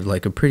they had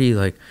like a pretty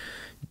like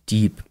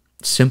deep,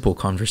 simple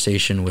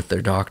conversation with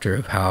their doctor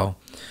of how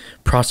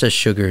processed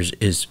sugars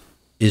is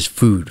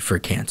food for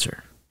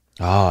cancer.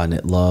 Ah, and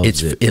it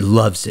loves it. It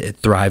loves it. It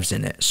thrives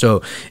in it.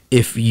 So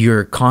if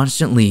you're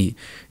constantly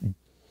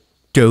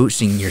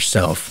dosing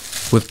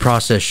yourself with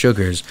processed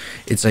sugars,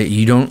 it's like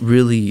you don't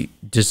really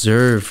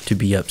deserve to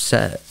be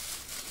upset,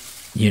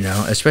 you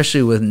know,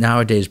 especially with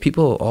nowadays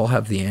people all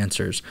have the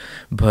answers,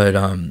 but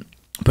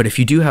if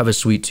you do have a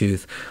sweet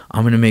tooth,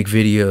 I'm going to make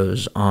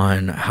videos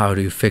on how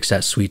to fix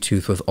that sweet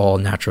tooth with all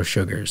natural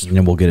sugars, and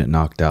then we'll get it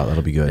knocked out.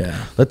 That'll be good.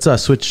 Yeah. Let's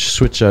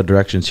switch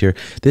directions here.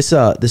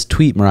 This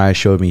tweet Mariah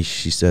showed me,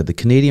 she said the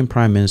Canadian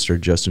Prime Minister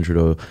Justin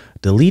Trudeau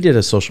deleted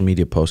a social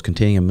media post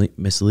containing a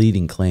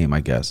misleading claim, I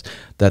guess,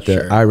 that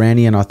the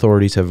Iranian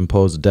authorities have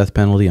imposed a death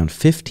penalty on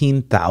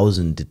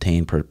 15,000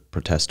 detained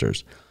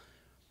protesters.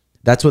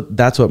 That's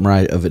what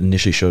Mariah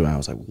initially showed me. I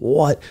was like,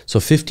 what? So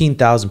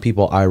 15,000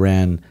 people,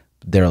 Iran,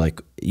 they're like,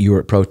 you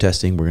were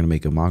protesting, we're gonna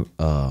make a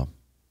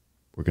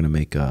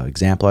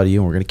example out of you,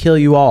 and we're gonna kill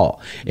you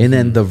all. And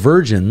then the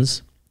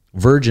virgins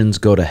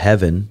go to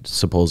heaven,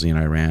 supposedly in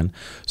Iran.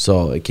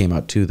 So it came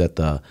out too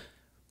that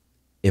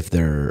if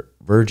they're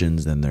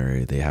virgins, then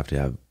they have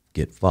to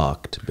get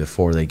fucked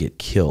before they get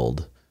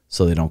killed,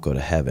 so they don't go to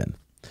heaven.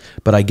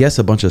 But I guess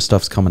a bunch of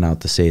stuff's coming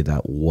out to say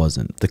that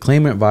wasn't. The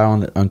claim went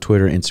viral on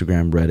Twitter,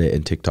 Instagram, Reddit,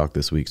 and TikTok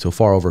this week. So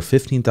far, over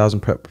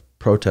 15,000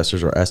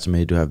 protesters are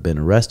estimated to have been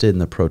arrested in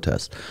the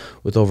protest,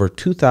 with over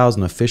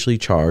 2,000 officially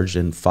charged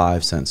and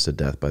 5 sentenced to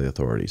death by the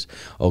authorities.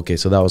 Okay,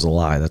 so that was a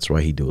lie. That's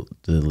why he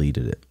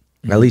deleted it.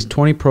 At least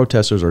 20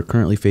 protesters are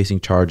currently facing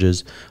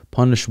charges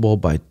punishable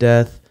by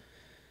death.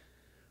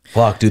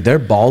 Fuck, dude, they're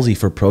ballsy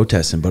for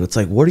protesting, but it's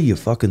like, what are you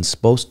fucking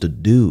supposed to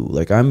do?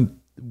 Like,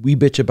 we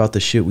bitch about the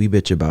shit we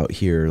bitch about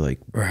here, like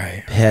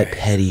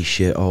petty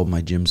shit. Oh,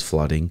 my gym's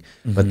flooding.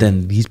 But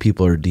then these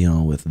people are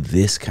dealing with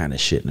this kind of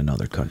shit in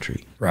another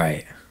country.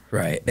 Right.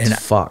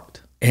 It's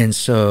fucked. And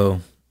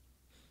so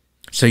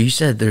you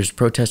said there's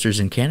protesters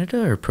in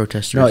Canada or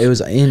protesters? No,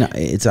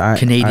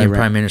 Canadian Iran,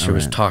 Prime Minister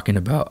was Iran. talking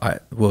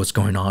about what's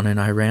going on in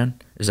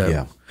Iran. Is that?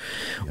 Yeah.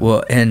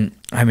 Well, and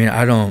I mean,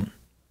 I don't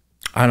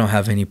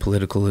have any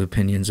political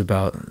opinions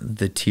about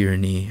the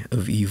tyranny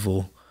of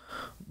evil,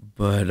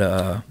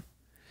 but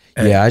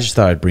yeah, I just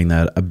thought I'd bring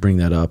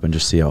that up and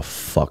just see how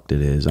fucked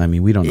it is. I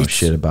mean, we don't know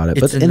shit about it,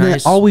 but then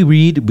all we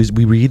read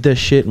this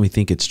shit and we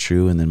think it's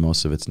true, and then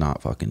most of it's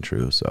not fucking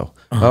true. So,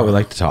 but we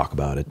like to talk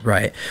about it,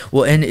 right?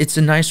 Well, and it's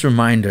a nice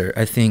reminder.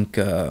 I think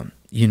we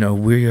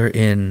are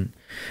in.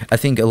 I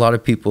think a lot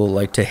of people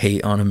like to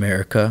hate on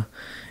America,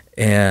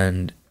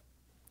 and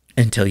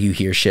until you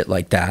hear shit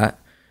like that,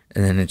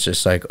 and then it's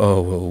just like,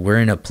 oh, well, we're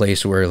in a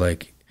place where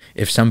like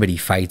if somebody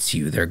fights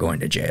you, they're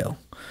going to jail.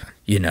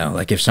 You know,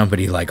 like if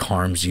somebody like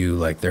harms you,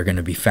 like they're going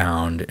to be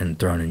found and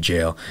thrown in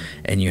jail,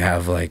 and you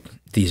have like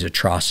these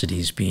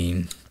atrocities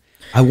being.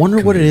 I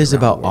wonder what it is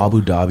about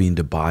Abu Dhabi and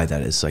Dubai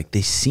that is like,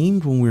 they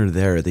seemed when we were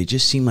there, they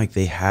just seemed like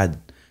they had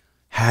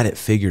it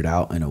figured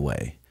out in a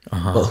way.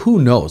 But who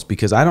knows?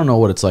 Because I don't know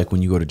what it's like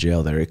when you go to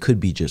jail there. It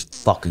could be just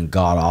fucking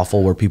god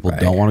awful where people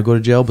don't want to go to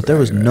jail. But there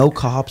was no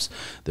cops.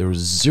 There was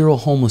zero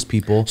homeless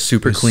people.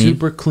 Super clean.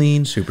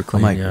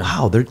 I'm like,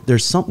 wow,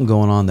 there's something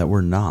going on that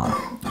we're not.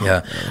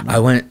 Yeah,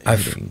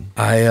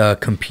 I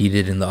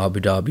competed in the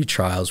Abu Dhabi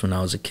trials when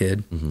I was a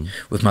kid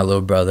with my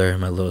little brother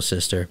and my little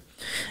sister,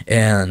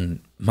 and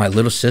my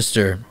little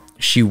sister,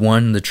 she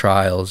won the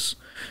trials,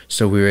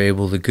 so we were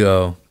able to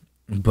go,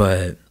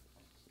 but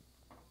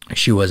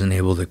she wasn't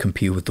able to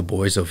compete with the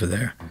boys over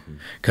there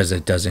because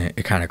it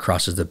kind of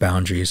crosses the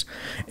boundaries,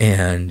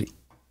 and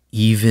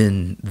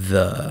even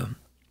the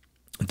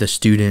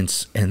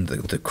students and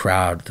the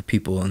crowd, the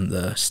people in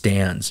the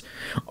stands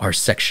are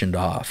sectioned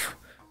off,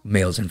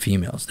 males and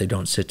females. They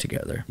don't sit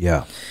together.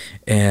 Yeah.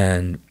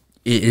 And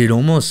you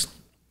almost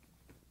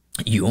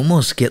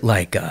get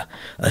like a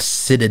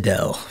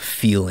citadel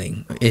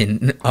feeling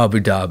in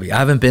Abu Dhabi. I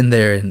haven't been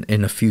there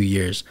in a few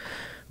years,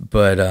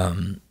 but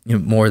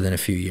more than a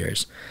few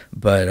years.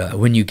 But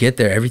when you get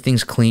there,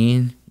 everything's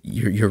clean.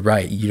 You're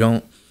right. You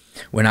don't.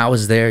 When I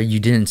was there,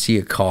 you didn't see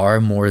a car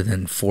more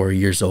than 4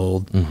 years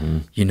old.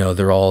 You know,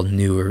 they're all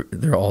newer.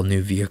 They're all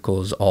new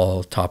vehicles,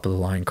 all top of the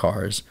line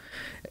cars,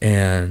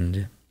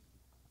 and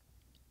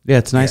yeah,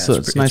 it's nice.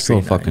 It's a nice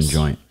little fucking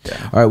joint.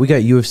 Yeah. All right, we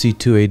got UFC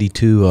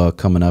 282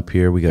 coming up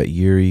here. We got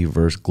Yuri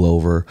versus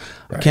Glover.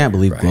 I can't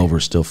believe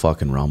Glover's still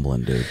fucking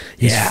rumbling, dude.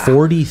 He's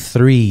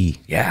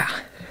 43. Yeah,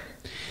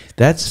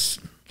 that's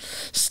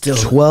still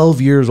 12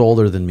 years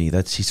older than me.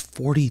 He's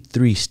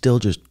 43, still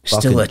just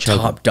still a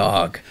top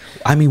dog.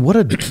 I mean, what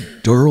a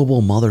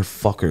durable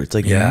motherfucker. It's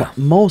like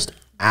most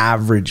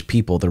average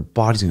people, their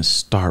body's gonna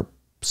start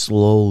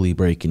slowly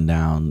breaking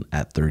down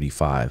at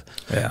 35.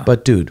 Yeah,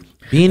 but dude,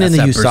 being in the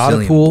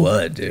USADA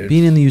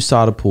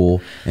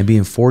pool, and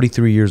being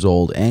 43 years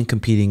old and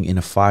competing in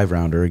a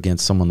 5-rounder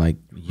against someone like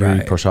Yuri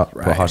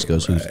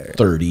Prochazka, who's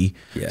 30,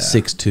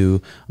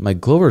 6'2". I'm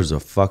like, Glover's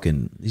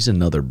he's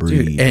another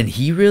breed. Dude, and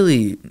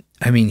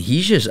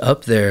he's just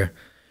up there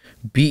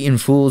beating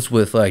fools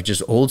with like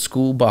just old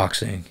school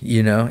boxing,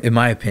 you know, in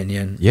my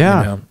opinion. Yeah,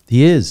 you know?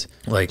 He is.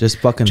 Like just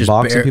fucking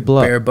boxing people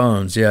up. Bare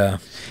bones, yeah.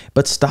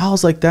 But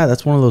styles like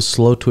that's one of those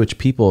slow twitch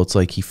people. It's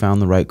like he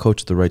found the right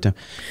coach at the right time.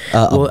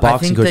 I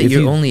think that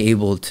you're only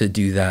able to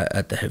do that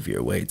at the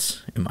heavier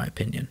weights, in my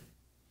opinion.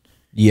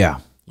 Yeah.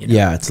 You know?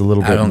 Yeah, it's a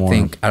little bit more.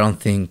 I don't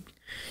think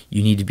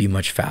you need to be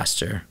much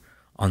faster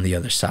on the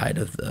other side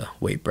of the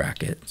weight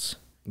brackets.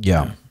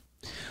 Yeah. You know?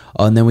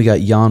 And then we got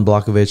Jan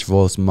Blachowicz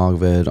versus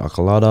Magomed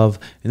Ankalaev.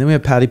 And then we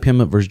have Paddy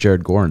Pimblett versus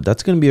Jared Gordon.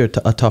 That's going to be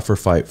a tougher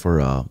fight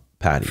for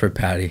Paddy. For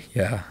Paddy,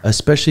 yeah.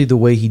 Especially the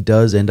way he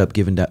does end up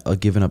giving up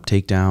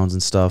takedowns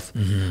and stuff.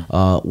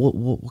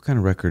 What kind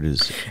of record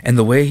is? And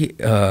the way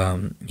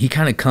he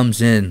kind of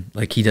comes in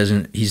like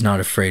he's not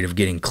afraid of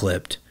getting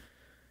clipped,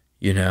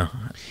 you know.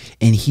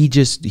 And he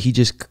just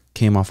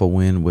came off a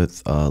win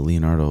with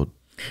Leonardo.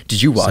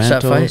 Did you watch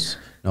that fight?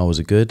 No, was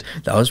it good?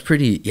 That was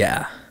pretty.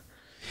 Yeah.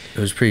 It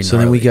was pretty So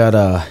gnarly. then we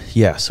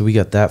got so we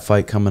got that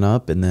fight coming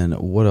up, and then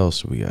what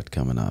else we got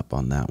coming up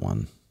on that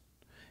one?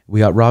 We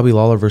got Robbie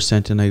Lawler versus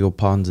Santiago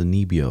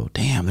Ponzinibbio.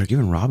 Damn, they're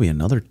giving Robbie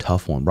another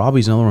tough one.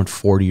 Robbie's another one,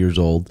 40 years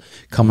old,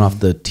 coming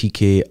off the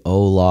TKO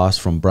loss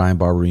from Brian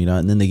Barberina,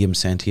 and then they give him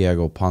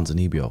Santiago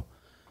Ponzinibbio.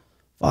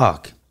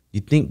 Fuck.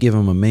 You'd think give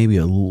him maybe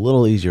a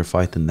little easier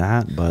fight than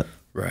that, but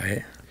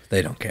right.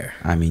 They don't care.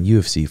 I mean,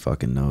 UFC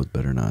fucking knows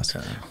better than us.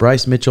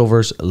 Bryce Mitchell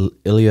versus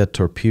Ilya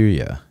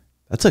Topuria.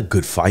 That's a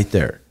good fight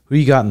there. Who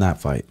you got in that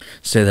fight?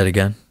 Say that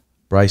again.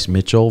 Bryce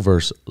Mitchell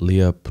versus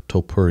Leah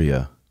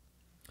Topuria.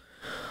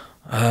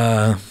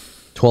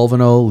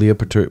 12-0, Leah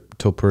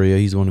Topuria.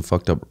 He's the one who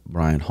fucked up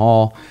Ryan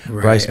Hall.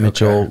 Right, Bryce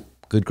Mitchell,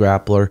 good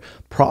grappler.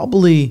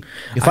 Probably,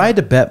 if I had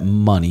to bet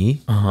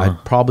money,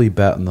 I'd probably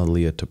bet on the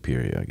Leah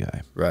Topuria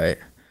guy. Right.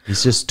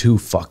 He's just too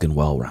fucking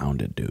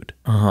well-rounded, dude.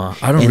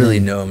 I don't really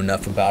know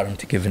enough about him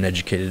to give an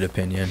educated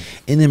opinion.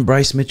 And then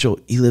Bryce Mitchell,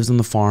 he lives on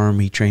the farm.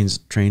 He trains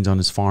on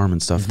his farm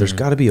and stuff. There's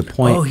got to be a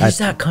point. Oh, he's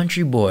that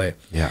country boy.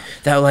 Yeah.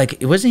 That like,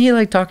 wasn't he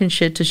like talking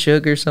shit to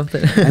Suga or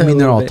something? I mean,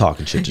 they're all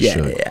talking shit to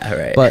Suga. Yeah,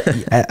 right. But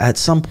at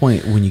some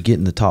point, when you get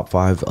in the top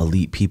 5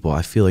 elite people,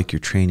 I feel like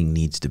your training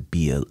needs to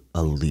be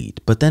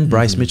elite. But then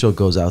Bryce Mitchell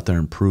goes out there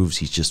and proves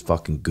he's just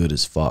fucking good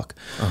as fuck.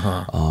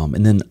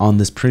 And then on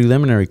this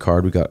preliminary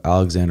card, we got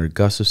Alexander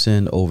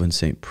Gustafsson, Oven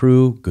St.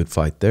 Preux, good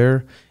fight there.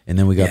 And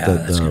then we got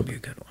that's gonna be a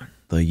good one.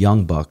 The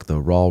young buck, the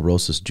Raul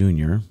Rosas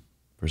Jr.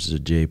 versus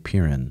Jay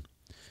Piran.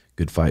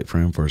 Good fight for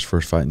him for his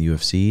first fight in the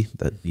UFC.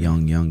 That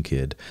young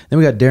kid. Then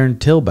we got Darren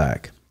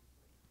Tillback.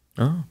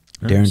 Oh,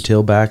 nice. Darren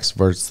Tillback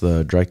versus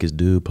the Dricus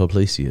du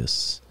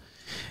Plessis.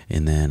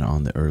 And then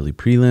on the early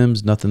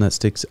prelims, nothing that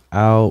sticks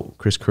out.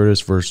 Chris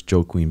Curtis versus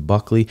Joaquin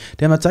Buckley.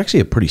 Damn, that's actually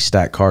a pretty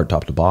stacked card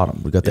top to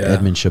bottom. We got the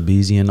Edmund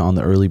Shabazian on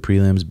the early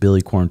prelims.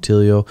 Billy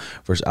Quarantillo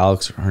versus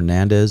Alex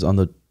Hernandez on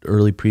the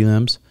early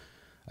prelims.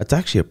 That's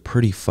actually a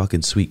pretty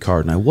fucking sweet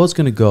card. And I was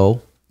gonna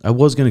go,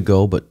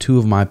 but 2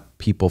 of my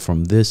people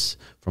from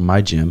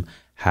my gym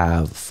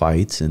have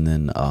fights, and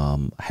then a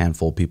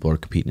handful of people are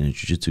competing in a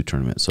jiu-jitsu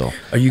tournament. So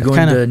are you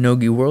going to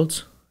Nogi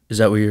Worlds? Is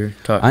that what you're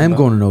talking about? I am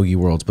going to Nogi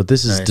Worlds, but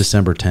this is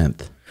December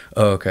 10th.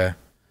 Oh, okay.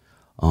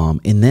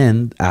 And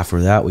then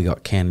after that, we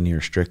got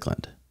Cannoneer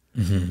Strickland.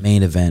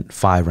 Main event,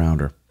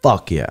 5-rounder.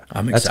 Fuck yeah.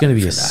 That's going to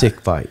be a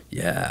sick fight.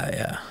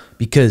 Yeah.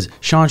 Because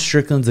Sean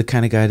Strickland's the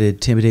kind of guy to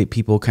intimidate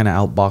people, kind of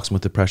outbox them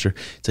with the pressure.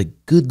 It's like,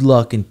 good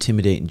luck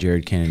intimidating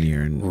Jared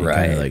Cannoneer. And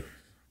kind of like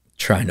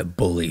trying to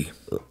bully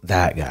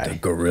that guy. The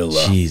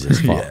gorilla. Jesus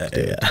fuck,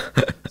 dude.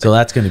 So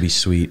that's going to be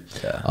sweet.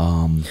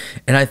 Yeah.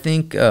 And I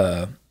think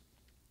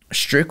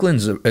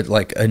Strickland's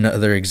like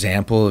another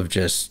example of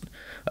just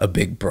a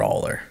big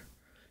brawler.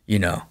 You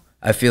know,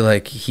 I feel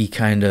like he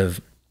got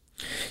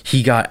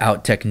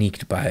out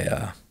techniqued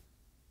by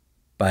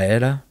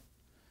Baeta.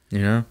 You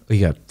know,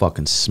 he got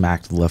fucking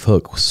smacked with the left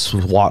hook,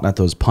 swatting at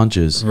those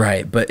punches.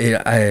 Right, but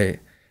I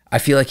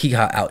feel like he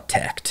got out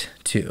teched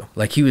too.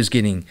 Like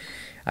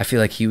I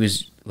feel like he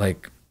was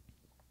like,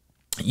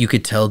 you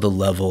could tell the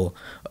level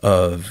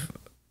of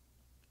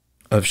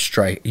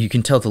strike. You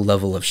can tell the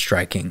level of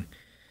striking.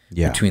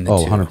 Yeah. Between the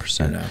two.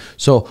 100%. You know?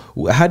 So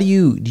how do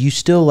you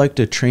still like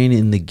to train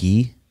in the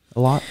gi a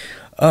lot?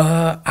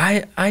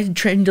 I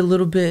trained a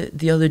little bit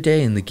the other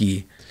day in the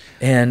gi,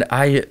 and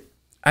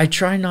I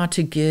try not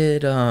to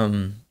get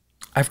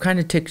I've kind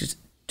of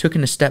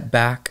taken a step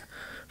back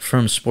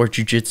from sport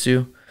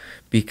jiu-jitsu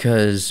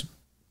because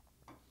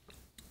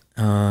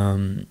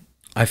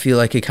I feel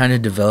like it kind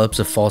of develops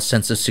a false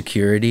sense of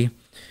security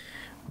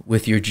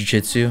with your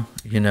jiu-jitsu,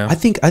 you know. I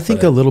think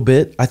a little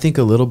bit.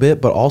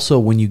 But also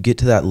when you get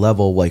to that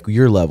level, like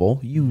your level,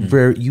 you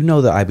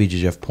know the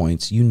IBJJF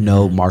points, you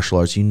know martial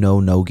arts, you know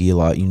no-gi a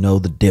lot, you know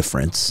the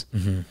difference.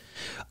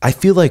 I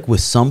feel like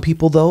with some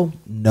people though,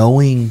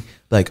 knowing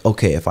like,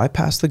 okay, if I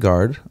pass the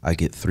guard, I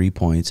get 3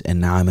 points, and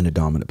now I'm in a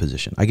dominant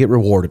position. I get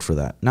rewarded for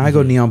that. Now I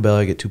go neon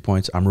belly, I get 2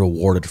 points. I'm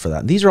rewarded for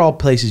that. And these are all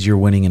places you're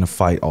winning in a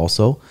fight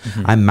also.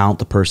 I mount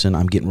the person,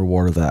 I'm getting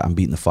rewarded for that. I'm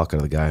beating the fuck out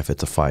of the guy if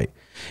it's a fight.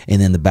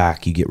 And then the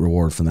back, you get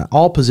rewarded from that.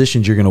 All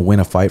positions you're going to win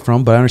a fight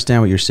from, but I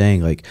understand what you're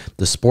saying. Like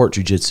the sport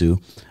jiu-jitsu,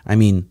 I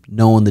mean,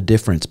 knowing the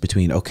difference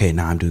between, okay,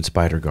 now I'm doing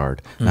spider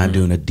guard, now I'm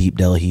doing a deep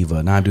De La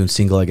Hiva, now I'm doing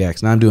single leg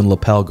X, now I'm doing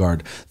lapel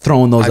guard,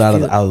 throwing those out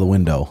of the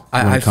window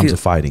when it comes to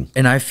fighting.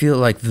 And I feel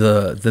like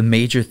the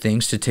major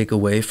things to take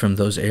away from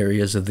those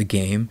areas of the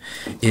game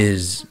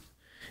is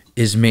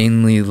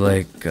mainly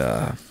like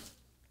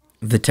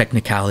the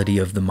technicality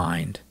of the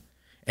mind.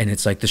 And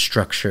it's like the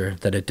structure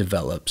that it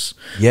develops.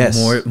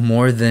 Yes.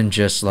 More than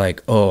just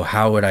like, oh,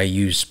 how would I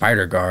use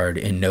spider guard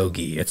in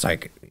no-gi? It's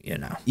like, you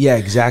know. Yeah,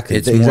 exactly.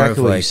 It's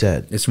exactly what you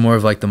said. It's more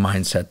of like the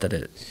mindset that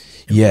it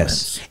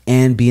implements. Yes.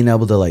 And being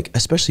able to like,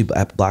 especially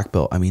at black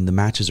belt, I mean, the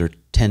matches are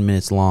 10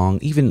 minutes long,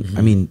 even,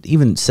 I mean,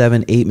 even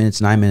 7, 8 minutes,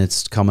 9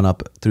 minutes coming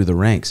up through the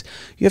ranks.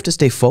 You have to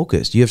stay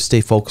focused. You have to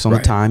stay focused on the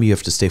time. You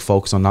have to stay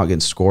focused on not getting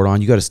scored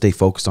on. You got to stay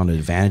focused on the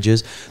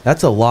advantages.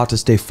 That's a lot to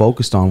stay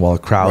focused on while a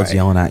crowd's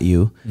yelling at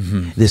you.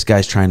 This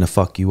guy's trying to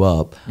fuck you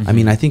up. I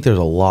mean, I think there's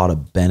a lot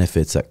of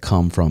benefits that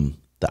come from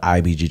the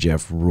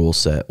IBJJF rule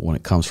set when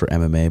it comes for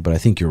MMA, but I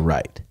think you're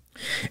right.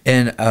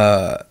 And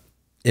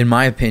in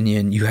my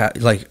opinion, you have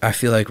like, I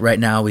feel like right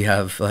now we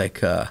have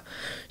like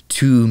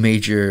two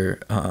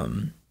major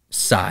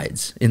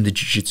sides in the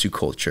jiu-jitsu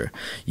culture.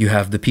 You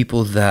have the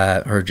people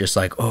that are just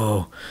like,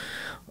 oh,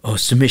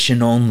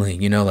 submission only,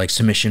 you know, like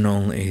submission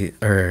only,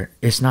 or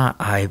it's not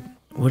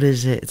what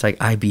is it? It's like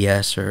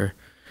IBS or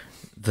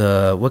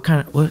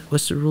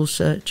what's the rule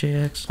set,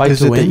 JX? Fight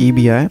to win? The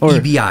EBI? Or,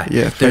 EBI.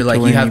 Yeah. They're like,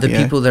 you have EBI. the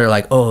people that are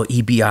like, oh,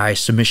 EBI,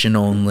 submission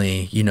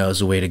only, you know, is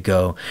the way to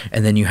go.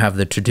 And then you have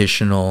the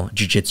traditional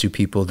jiu-jitsu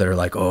people that are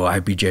like, oh,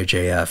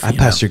 IBJJF. I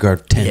passed your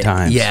guard 10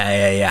 times.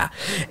 Yeah.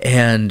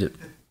 And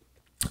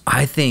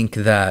I think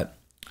that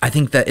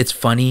it's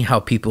funny how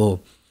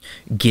people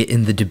get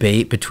in the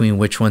debate between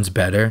which one's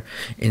better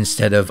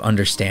instead of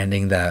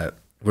understanding that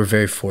we're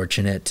very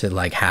fortunate to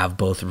like have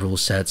both rule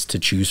sets to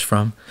choose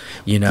from,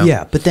 you know?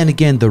 Yeah, but then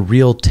again, the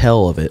real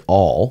tell of it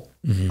all,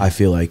 I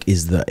feel like,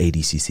 is the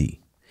ADCC.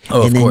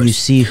 Oh, and then course. you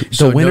see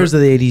the winners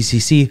of the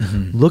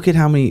ADCC, look at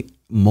how many,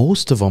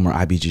 most of them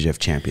are IBJJF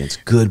champions,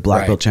 good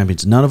black belt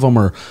champions. None of them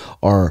are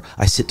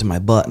I sit to my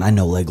butt and I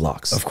know leg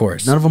locks. Of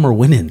course. None of them are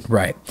winning.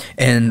 Right.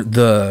 And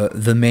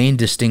the main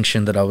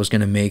distinction that I was going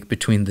to make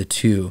between the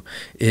two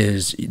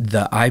is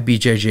the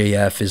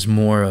IBJJF is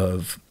more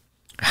of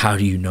how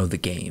do you know the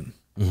game?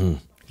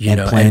 You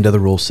know, playing to the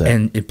rule set.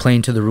 And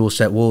playing to the rule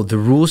set. Well, the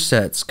rule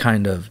sets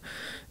kind of,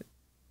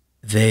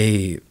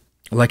 they,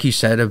 like you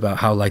said about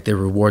how like they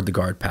reward the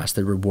guard pass,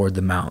 they reward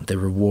the mount, they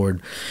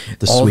reward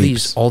the all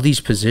sweeps. all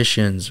these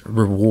positions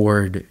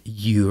reward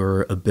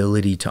your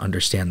ability to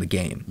understand the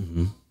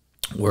game.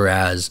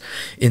 Whereas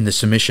in the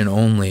submission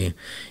only,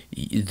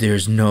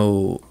 there's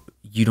no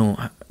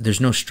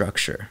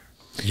structure.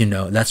 You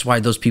know, that's why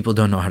those people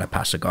don't know how to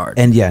pass a guard.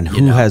 And yeah, and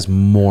who has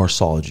more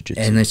solid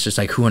jiu-jitsu? And it's just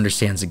like who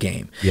understands the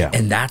game. Yeah.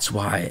 And that's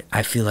why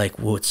I feel like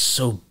what's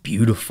so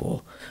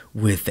beautiful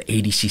with the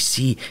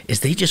ADCC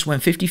is they just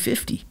went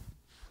 50-50.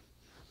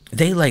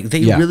 They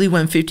really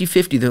went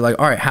 50-50. They're like,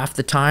 all right, half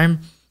the time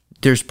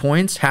there's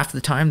points, half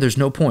the time there's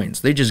no points.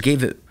 They just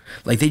gave it,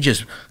 like they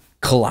just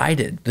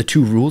collided the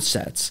two rule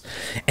sets.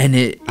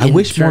 And I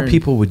wish more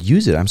people would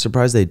use it. I'm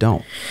surprised they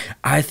don't.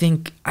 I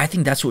think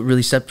that's what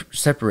really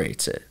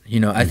separates it. You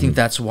know, I think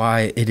that's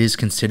why it is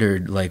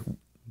considered like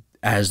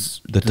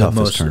as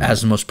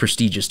the most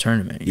prestigious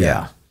tournament.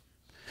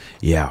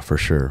 Yeah, for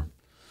sure.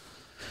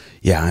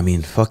 Yeah, I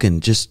mean, fucking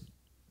just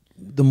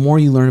the more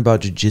you learn about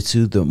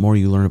jiu-jitsu, the more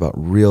you learn about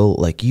real,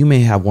 like you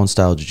may have one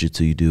style of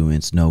jiu-jitsu you do and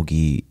it's no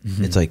gi.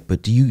 It's like,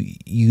 but do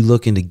you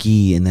look into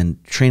gi and then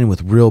training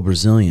with real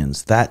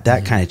Brazilians, that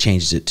kind of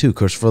changes it too.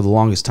 Because for the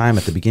longest time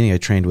at the beginning, I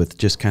trained with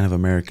just kind of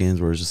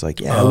Americans where it's just like,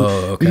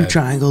 we do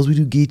triangles, we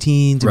do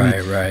guillotines.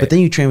 Right. But then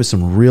you train with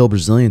some real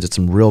Brazilians at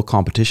some real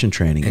competition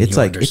training. And it's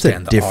like, it's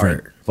a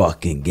different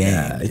fucking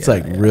game. It's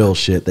like real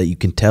shit that you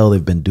can tell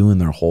they've been doing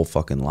their whole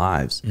fucking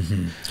lives.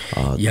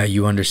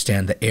 You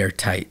understand the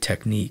airtight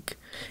technique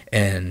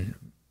and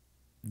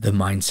the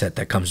mindset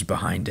that comes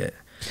behind it.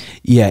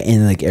 Yeah,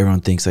 and like everyone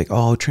thinks like,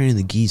 oh, training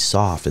the gi's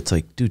soft. It's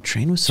like, dude,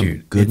 train with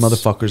some good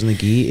motherfuckers in the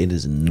gi. It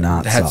is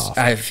not soft.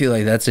 I feel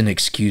like that's an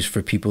excuse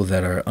for people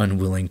that are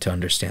unwilling to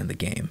understand the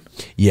game.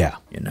 Yeah.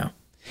 You know?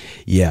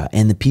 Yeah,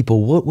 and the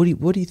people,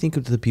 what do you think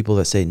of the people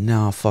that say,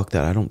 nah, fuck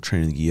that, I don't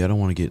train in the gi, I don't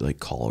want to get like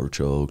collar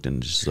choked,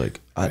 and just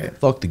like,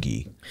 fuck the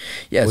gi.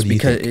 Yeah,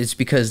 it's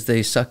because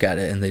they suck at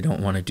it and they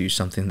don't want to do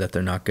something that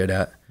they're not good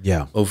at.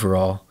 Yeah.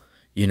 Overall,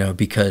 you know,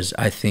 because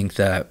I think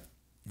that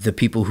the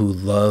people who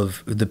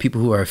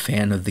are a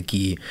fan of the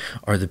gi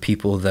are the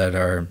people that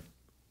are,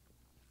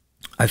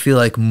 I feel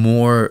like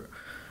more,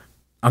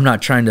 I'm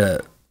not trying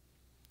to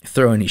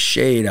throw any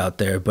shade out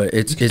there, but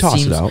it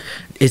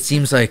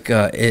seems like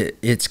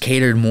it's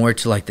catered more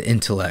to like the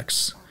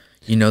intellects,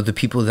 you know, the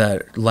people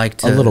that like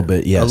to a little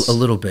bit, yes, a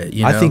little bit.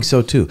 You know? I think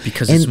so too,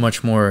 because it's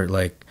much more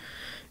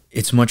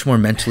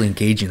mentally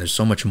engaging. There's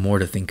so much more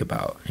to think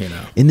about, you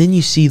know. And then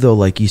you see though,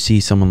 like you see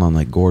someone on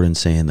like Gordon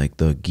saying like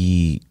the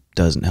gi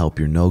doesn't help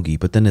your no gi,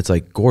 but then it's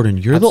like, Gordon,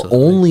 you're the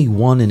only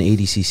one in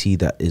ADCC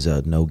that is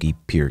a no gi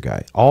pure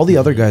guy. All the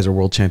other guys are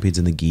world champions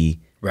in the gi,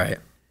 right?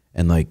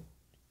 And like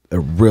are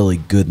really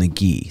good in the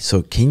gi.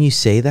 So can you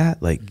say that?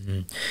 Like,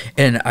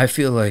 and I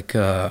feel like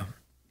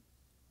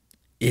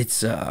it's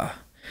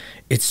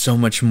so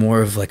much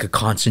more of like a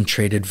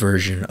concentrated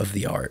version of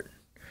the art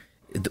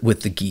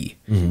with the gi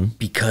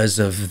because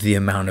of the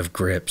amount of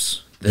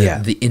grips,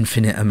 the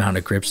infinite amount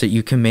of grips that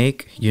you can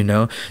make, you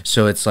know?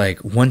 So it's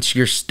like, once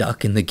you're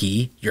stuck in the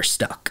gi, you're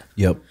stuck.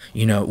 Yep.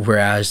 You know,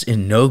 whereas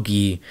in no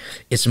gi,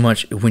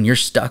 when you're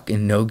stuck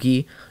in no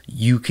gi,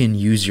 you can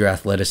use your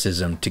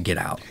athleticism to get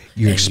out.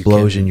 Your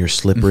explosion, your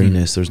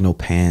slipperiness, there's no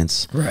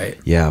pants. Right.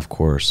 Yeah, of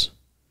course.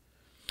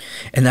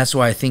 And that's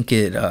why I think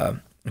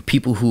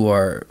people who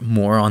are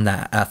more on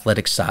that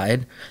athletic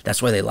side,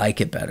 that's why they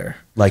like it better.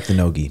 Like the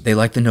no-gi. They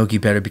like the no-gi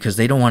better because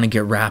they don't want to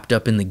get wrapped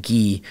up in the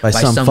gi by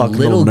some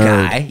little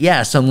guy.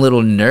 Yeah, some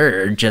little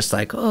nerd just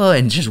like,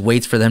 and just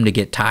waits for them to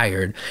get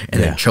tired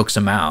and then chokes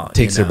them out.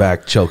 Takes their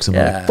back, chokes them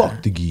like,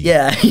 fuck the gi.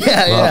 Yeah.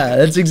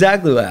 That's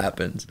exactly what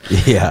happens.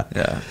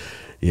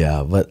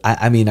 Yeah, but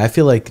I mean, I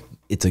feel like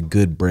it's a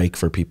good break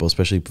for people,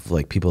 especially for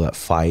like people that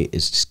fight,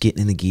 is just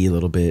getting in the gi a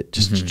little bit,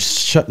 just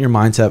shutting your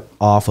mindset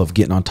off of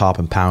getting on top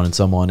and pounding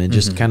someone, and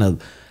just kind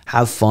of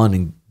have fun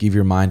and give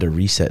your mind a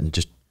reset and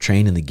just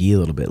train in the gi a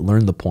little bit,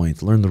 learn the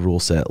points, learn the rule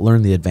set,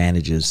 learn the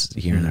advantages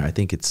here and there. I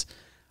think it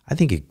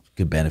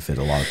could benefit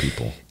a lot of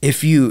people.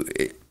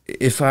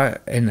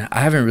 and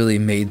I haven't really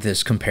made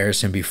this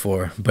comparison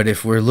before, but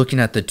if we're looking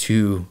at the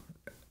two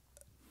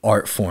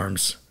art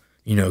forms,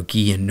 you know,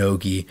 gi and no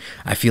gi,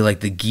 I feel like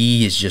the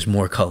gi is just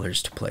more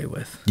colors to play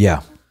with.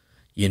 Yeah.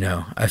 You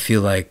know, I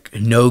feel like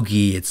no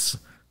gi, it's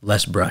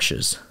less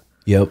brushes.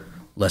 Yep.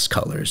 Less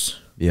colors.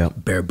 Yep.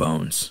 Bare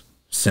bones.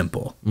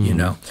 Simple, you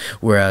know?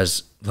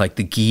 Whereas like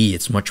the gi,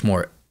 it's much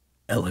more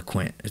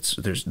eloquent.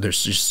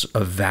 There's just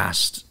a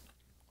vast,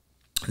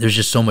 there's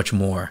just so much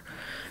more.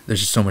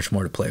 There's just so much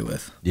more to play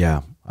with.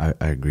 Yeah, I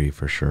agree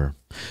for sure.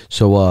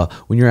 So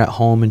when you're at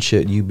home and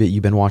shit, you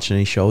been watching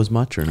any shows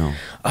much or no?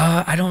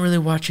 I don't really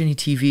watch any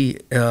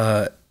TV.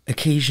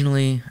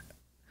 Occasionally.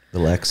 The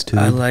Lex too?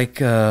 I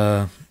like,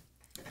 yeah,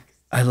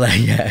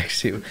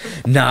 actually.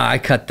 Nah, I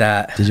cut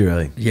that. Did you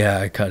really? Yeah,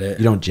 I cut it.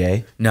 You don't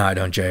J? No, I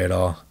don't J at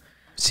all.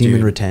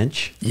 Semen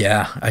retention?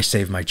 Yeah, I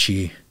save my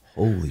chi.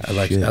 Holy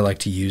shit. I like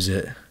to use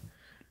it.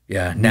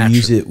 Yeah, natural.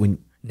 Use it when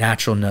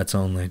natural nuts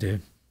only,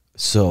 dude.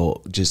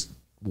 So just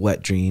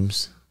wet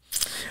dreams.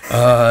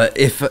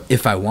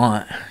 If I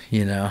want,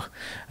 you know,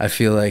 I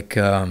feel like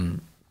the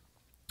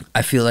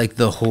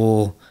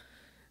whole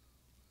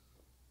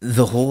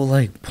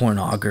like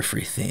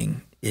pornography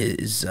thing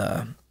is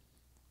an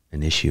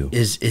issue.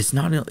 It's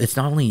not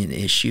only an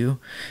issue,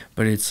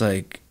 but it's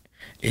like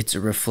it's a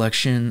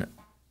reflection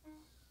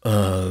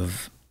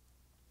of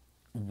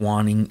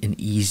wanting an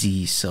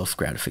easy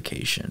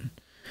self-gratification.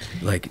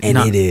 Like, and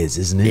it is,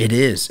 isn't it? It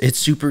is. It's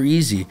super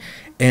easy.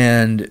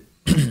 And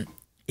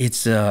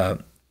it's I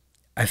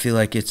feel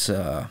like it's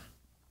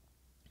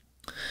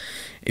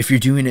if you're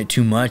doing it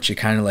too much, it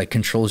kind of like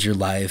controls your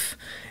life,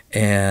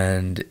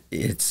 and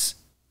it's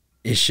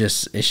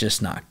just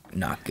not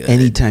good.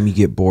 Anytime you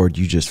get bored,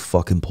 you just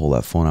fucking pull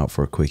that phone out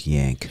for a quick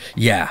yank.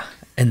 Yeah.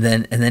 And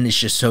then it's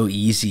just so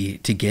easy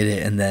to get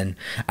it. And then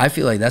I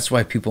feel like that's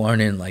why people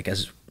aren't in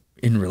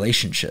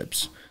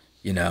relationships,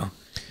 you know,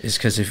 is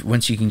because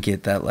once you can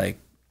get that like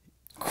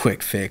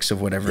quick fix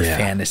of whatever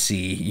fantasy,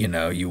 you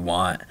know, you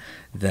want,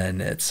 then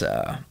it's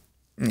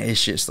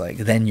just like,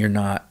 then you're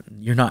not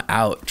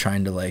out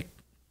trying to like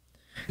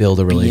build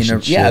a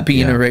relationship.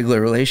 Be in a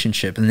regular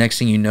relationship. And the next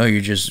thing you know,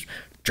 you're just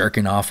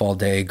jerking off all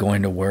day,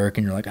 going to work,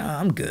 and you're like,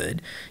 I'm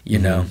good, you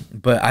know.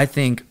 But I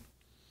think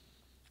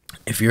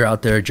if you're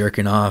out there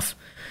jerking off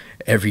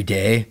every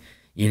day,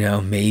 you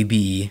know,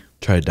 maybe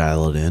try to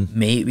dial it in.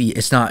 Maybe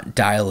it's not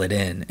dial it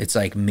in. It's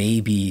like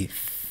maybe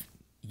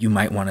you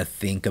might want to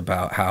think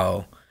about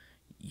how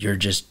you're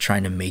just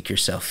trying to make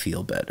yourself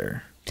feel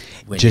better.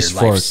 When just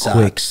your for life a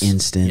sucks, quick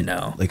instant, you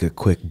know, like a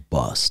quick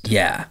bust.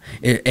 Yeah.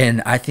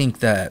 And I think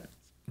that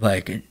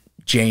like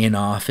jaying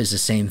off is the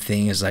same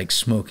thing as like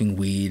smoking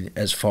weed,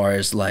 as far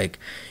as like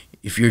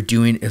if you're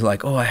doing it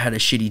like, oh, I had a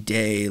shitty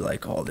day,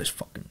 like, oh, this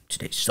fucking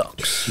today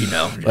sucks, you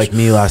know. Just, like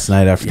me last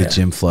night after the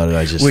gym flooded,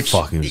 I just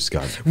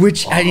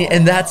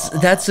and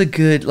that's a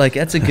good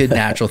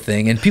natural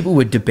thing, and people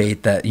would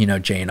debate that, you know,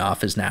 jaying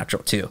off is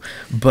natural too,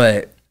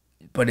 but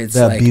it's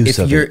the like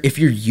if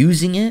you're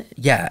using it,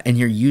 and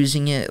you're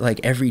using it like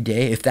every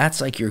day, if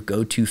that's like your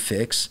go-to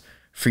fix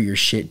for your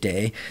shit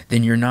day,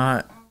 then you're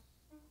not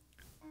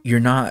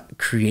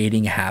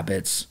creating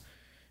habits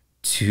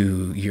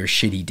to your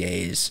shitty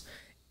days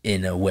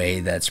in a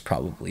way that's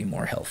probably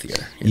more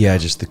healthier. Yeah, know?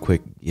 Just the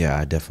quick. Yeah,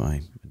 I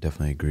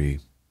definitely agree.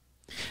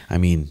 I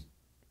mean,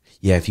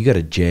 yeah, if you got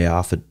a J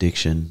off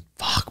addiction,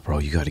 fuck, bro,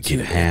 you got to get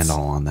a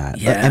handle on that.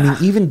 Yeah. I mean,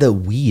 even the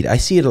weed, I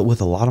see it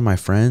with a lot of my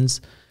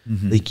friends.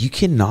 Like, you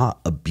cannot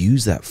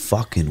abuse that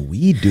fucking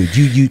weed, dude.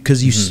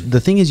 Because the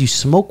thing is, you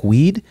smoke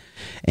weed,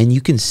 and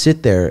you can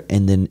sit there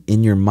and then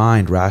in your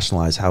mind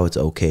rationalize how it's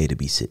okay to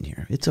be sitting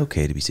here. It's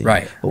okay to be sitting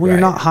here. But when you're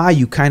not high,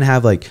 you kind of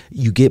have like,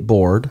 you get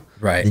bored.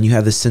 Right. And you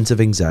have this sense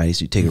of anxiety,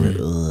 so you take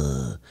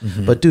a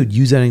But dude,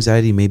 use that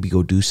anxiety, maybe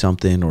go do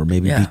something, or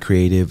maybe be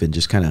creative and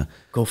just kind of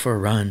go for a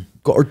run.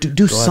 Go or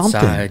do something.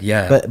 Outside,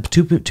 yeah. But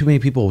too many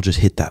people will just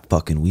hit that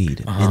fucking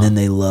weed. And then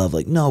they love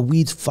like, no,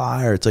 weed's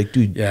fire. It's like,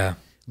 dude,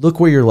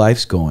 look where your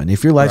life's going.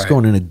 If your life's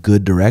going in a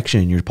good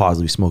direction and you're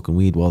positively smoking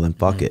weed, well then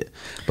fuck it.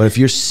 But if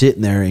you're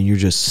sitting there and you're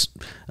just,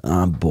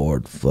 I'm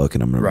bored,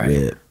 fucking, I'm gonna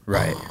rip.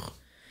 Right.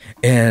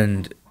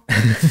 And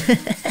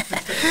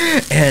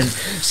and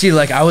see,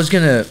 like, I was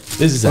gonna,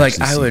 this is like,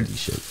 I would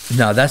shit.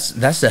 No, that's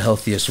the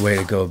healthiest way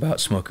to go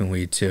about smoking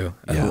weed too.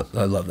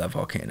 I love that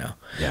volcano.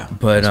 Yeah.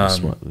 But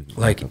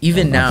like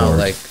even now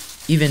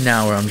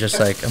where I'm just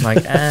like, I'm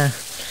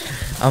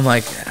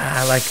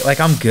like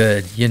I'm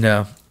good, you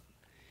know.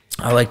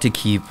 I like to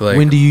keep like.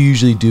 When do you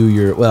usually do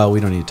your? Well, we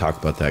don't need to talk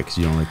about that because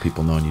you don't like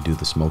people knowing you do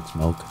the smoke.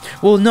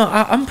 Well, no,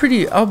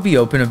 I'll be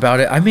open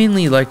about it. I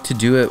mainly like to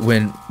do it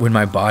when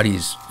my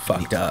body's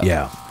fucked up.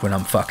 Yeah. When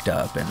I'm fucked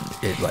up and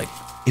it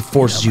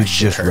forces you to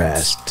just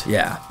rest.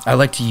 Yeah. I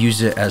like to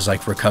use it as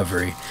like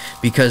recovery,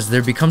 because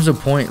there becomes a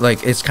point,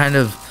 like, it's kind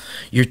of,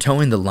 you're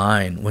towing the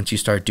line once you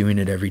start doing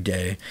it every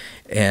day.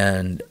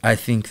 And I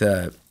think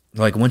that,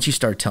 like, once you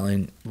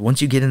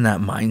get in that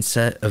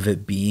mindset of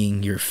it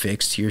being your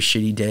fix to your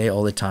shitty day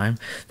all the time,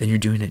 then you're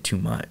doing it too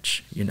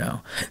much, you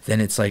know. Then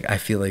it's like, I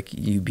feel like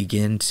you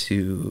begin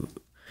to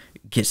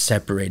get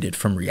separated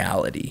from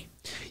reality.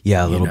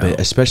 Yeah, a little bit,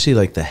 especially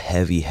like the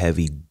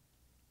heavy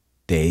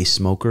day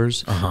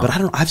smokers. But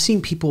I've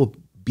seen people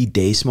be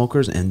day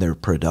smokers and they're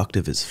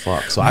productive as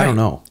fuck. So I don't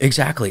know.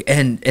 Exactly.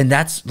 And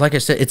that's, like I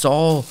said, it's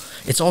all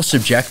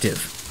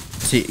subjective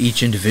to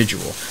each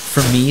individual.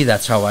 For me,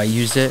 that's how I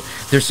use it.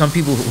 There's some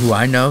people who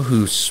I know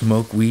who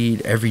smoke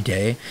weed every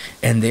day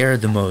and they're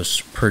the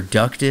most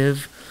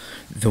productive.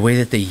 The way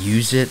that they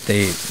use it,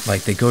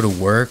 they go to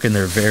work and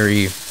they're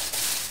very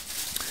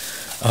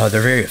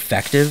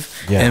effective.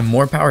 And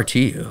more power to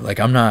you. Like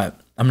I'm not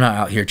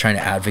out here trying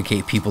to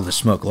advocate people to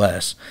smoke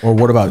less. Or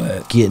what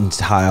about getting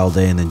high all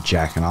day and then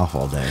jacking off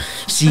all day?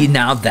 See,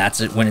 now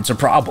that's it when it's a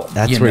problem.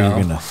 That's where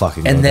you're gonna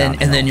fucking go downhill.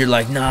 And then you're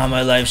like, nah,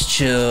 my life's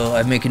chill.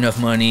 I make enough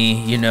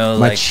money.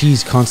 My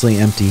cheese constantly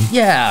empty.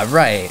 Yeah,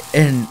 right.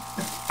 And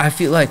I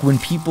feel like when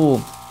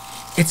people,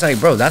 it's like,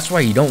 bro, that's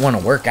why you don't want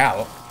to work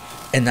out.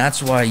 And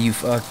that's why you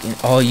fucking,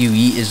 all you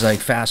eat is like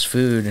fast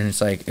food. And it's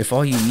like, if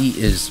all you eat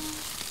is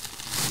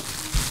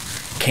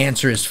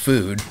cancerous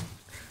food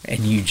and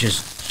you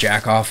just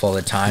jack off all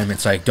the time,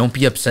 it's like, don't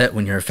be upset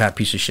when you're a fat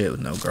piece of shit with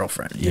no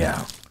girlfriend.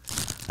 Yeah.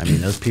 I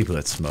mean, those people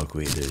that smoke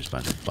weed, they're just a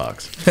bunch of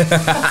fucks.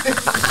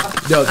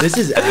 No, this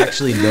is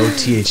actually no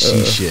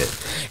THC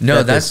shit.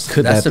 No, that's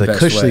the best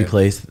Cushley way.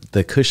 place,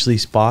 the Cushley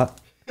spot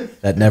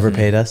that never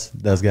paid us,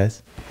 those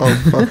guys. Oh,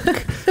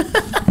 fuck.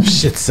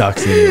 Shit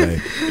sucks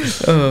anyway.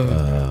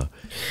 Yeah.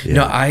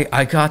 No,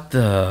 I got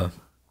the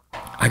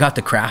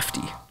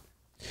crafty.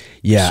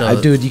 Yeah,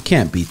 So- dude, you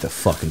can't beat the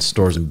fucking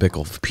Stores and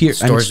Bickle.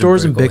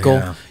 Stores and Bickle,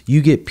 yeah.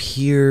 You get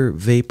pure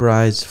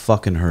vaporized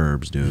fucking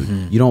herbs,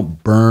 dude. You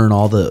don't burn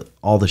all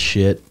the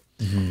shit.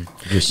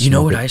 You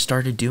know what I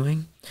started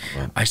doing?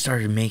 What? I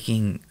started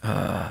making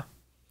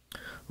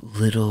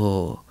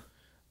little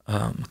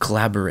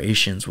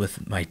collaborations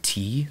with my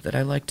tea that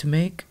I like to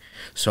make.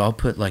 So I'll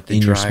put like the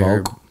in dry your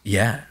smoke? herb.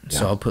 Yeah.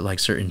 So I'll put like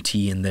certain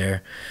tea in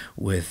there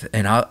with,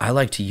 and I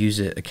like to use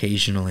it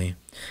occasionally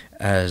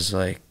as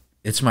like,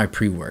 it's my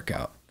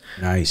pre-workout.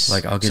 Nice.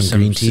 Like I'll get some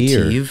green tea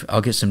sativa.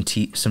 I'll get some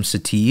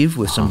sativa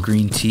with some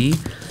green tea.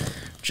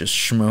 Just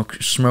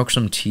smoke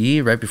some tea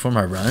right before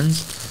my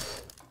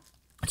runs.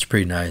 It's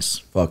pretty nice.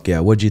 Fuck yeah.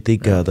 What'd you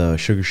think of the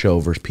Sugar Show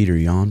versus Peter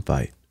Yan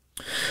fight?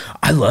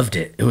 I loved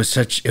it. It was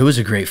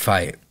a great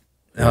fight.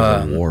 It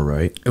was a war,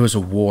 right? It was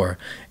a war.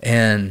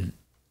 And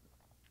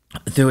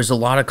there was a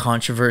lot of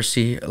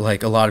controversy.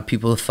 Like a lot of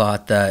people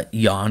thought that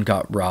Yan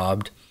got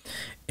robbed.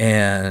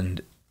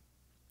 And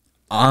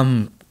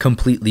I'm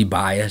completely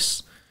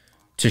biased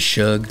to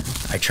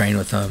Suge. I train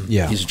with him.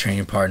 Yeah. He's a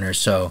training partner.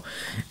 So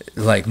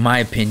like my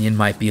opinion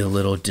might be a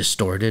little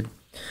distorted,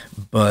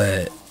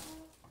 but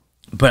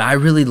I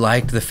really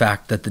liked the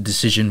fact that the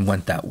decision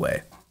went that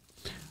way.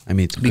 I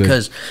mean, it's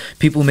because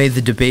people made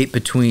the debate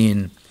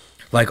between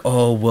like,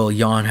 oh, well,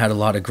 Yan had a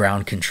lot of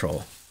ground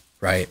control,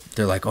 right?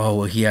 They're like, oh,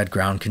 well, he had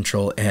ground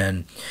control.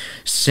 And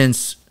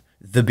since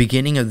the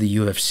beginning of the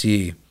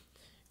UFC,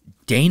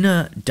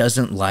 Dana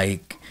doesn't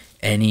like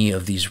any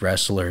of these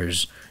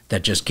wrestlers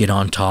that just get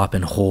on top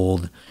and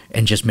hold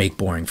and just make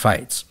boring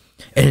fights.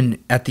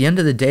 And at the end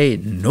of the day,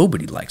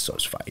 nobody likes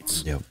those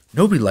fights. Yep.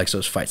 Nobody likes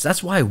those fights.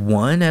 That's why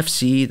ONE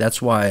FC,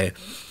 that's why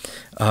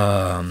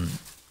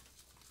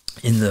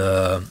in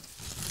the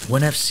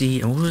ONE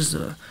FC, and what was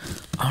the,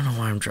 I don't know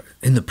why I'm trying,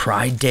 in the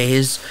Pride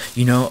days,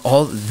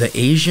 all the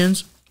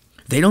Asians,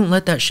 they don't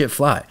let that shit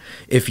fly.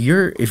 If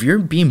you're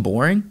being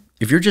boring,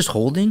 if you're just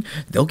holding,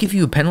 they'll give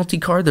you a penalty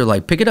card. They're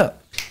like, pick it up.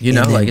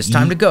 Like it's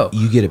time to go.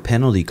 You get a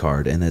penalty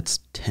card, and that's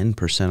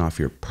 10% off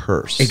your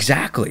purse.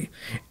 Exactly,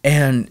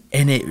 and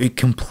it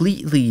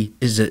completely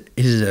is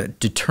a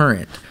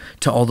deterrent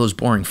to all those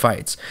boring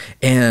fights.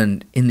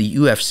 And in the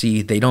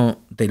UFC, they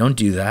don't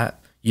do that.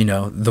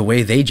 The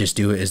way they just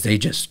do it is they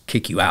just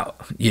kick you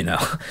out.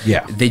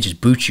 Yeah, they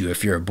just boot you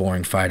if you're a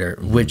boring fighter.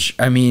 Which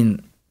I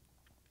mean,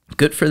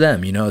 good for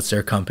them. It's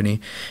their company,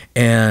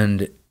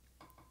 and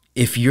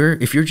if you're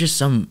just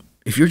some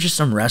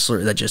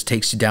wrestler that just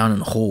takes you down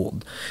and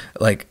hold,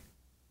 like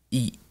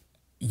you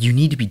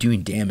need to be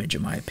doing damage,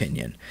 in my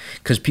opinion,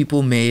 because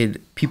people made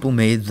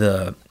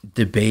the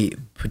debate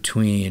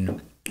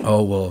between,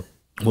 oh well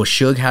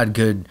Suge had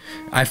good.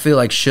 I feel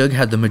like Suge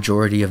had the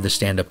majority of the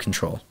stand-up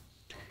control.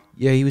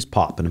 Yeah, he was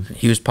popping him.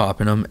 He was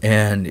popping him,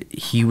 and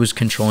he was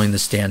controlling the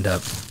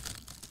stand-up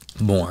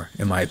more,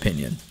 in my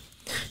opinion.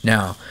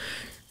 Now,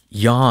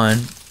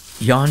 Yan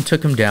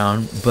took him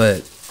down,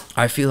 but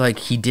I feel like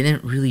he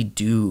didn't really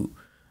do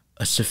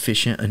a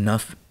sufficient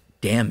enough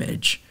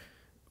damage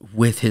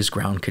with his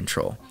ground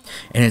control.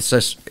 And it's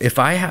just, if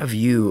I have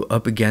you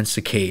up against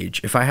the cage,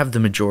 if I have the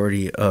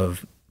majority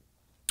of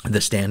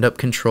the stand-up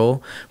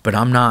control, but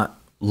I'm not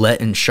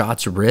letting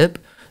shots rip,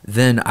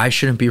 then I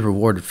shouldn't be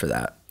rewarded for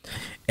that.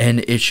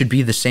 And it should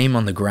be the same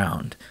on the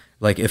ground.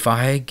 Like if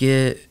I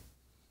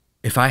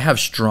have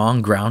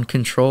strong ground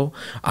control,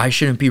 I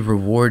shouldn't be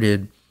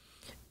rewarded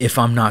if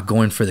I'm not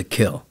going for the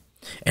kill.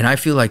 And I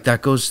feel like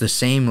that goes the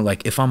same,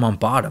 like if I'm on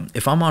bottom.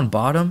 If I'm on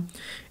bottom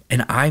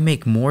and I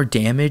make more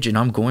damage and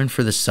I'm going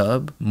for the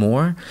sub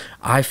more,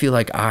 I feel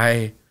like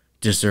I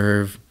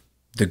deserve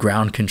the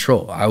ground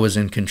control. I was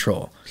in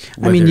control.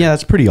 I mean, yeah,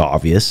 that's pretty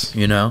obvious.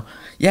 You know?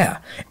 Yeah.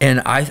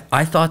 And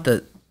I thought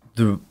that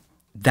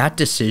that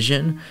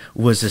decision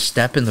was a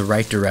step in the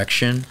right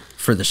direction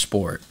for the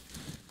sport.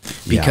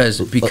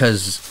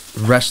 Because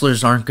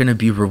wrestlers aren't going to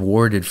be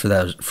rewarded for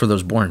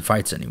those boring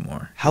fights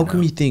anymore. How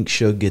come you think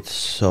Suga gets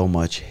so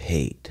much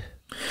hate?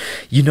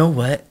 You know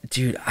what,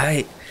 dude?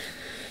 I'm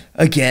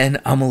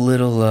a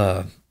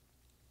little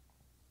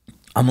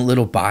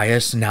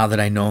biased now that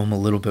I know him a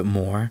little bit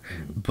more,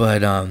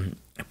 but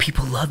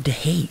people love to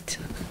hate.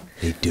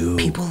 They do.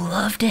 People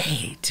love to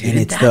hate, dude. And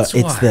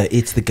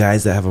it's the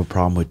guys that have a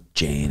problem with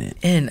jaying it.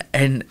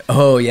 And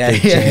oh yeah, they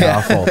jay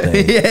off all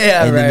day.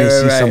 Yeah, and right, then they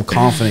see right. some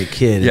confident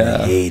kid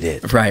and they hate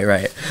it.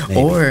 Right.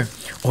 Maybe.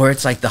 Or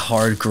it's like the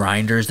hard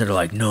grinders that are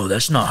like, no,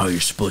 that's not how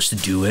you're supposed to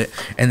do it.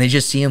 And they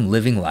just see him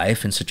living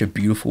life in such a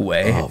beautiful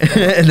way. Oh,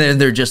 and then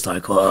they're just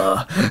like,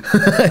 oh.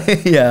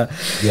 Yeah.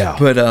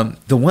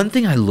 But the one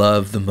thing I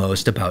love the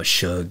most about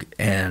Suge,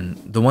 and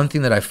the one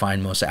thing that I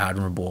find most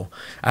admirable,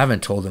 I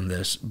haven't told him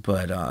this,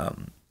 but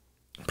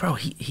bro,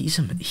 he's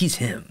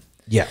him.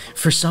 Yeah.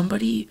 For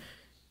somebody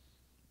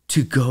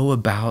to go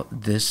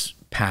about this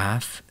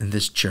path and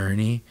this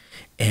journey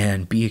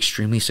and be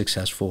extremely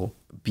successful,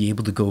 be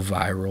able to go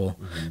viral,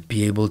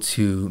 be able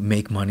to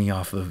make money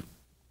off of,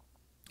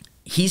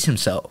 he's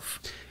himself.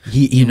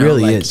 He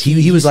really is.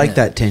 He was like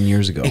that 10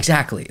 years ago.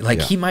 Exactly. Like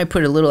he might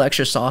put a little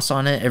extra sauce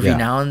on it every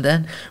now and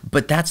then,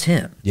 but that's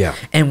him. Yeah.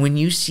 And when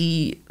you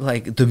see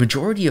like the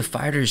majority of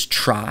fighters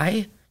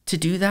try to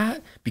do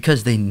that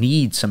because they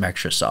need some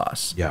extra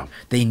sauce. Yeah.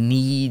 They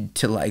need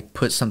to like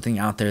put something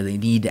out there. They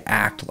need to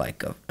act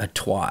like a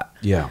twat.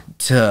 Yeah.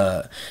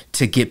 To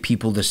get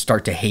people to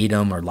start to hate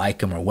them or like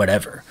them or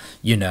whatever,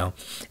 you know?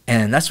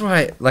 And that's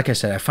why, like I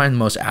said, I find the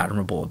most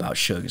admirable about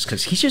Suge is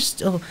because he's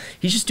just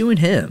doing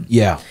him.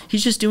 Yeah.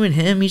 He's just doing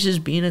him. He's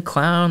just being a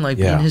clown, like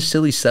being his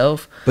silly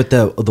self. But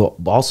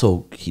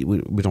also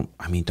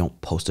we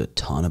don't post a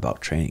ton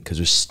about training because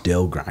we're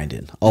still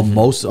grinding. A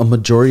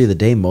majority of the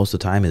day, most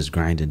of the time is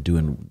grinding,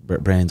 doing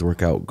brands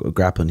workout,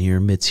 grappling here,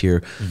 mitts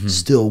here,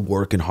 still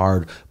working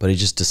hard. But he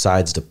just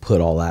decides to put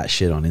all that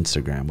shit on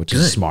Instagram, which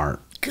is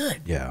smart.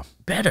 Good. Yeah.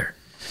 Better.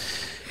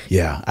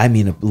 Yeah,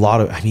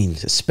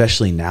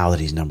 especially now that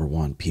he's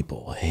 #1,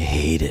 people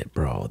hate it,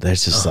 bro.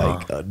 There's just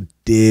like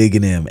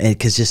digging him, and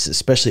because just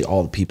especially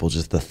all the people,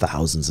 just the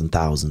thousands and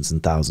thousands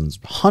and thousands,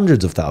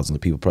 hundreds of thousands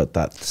of people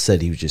that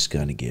said he was just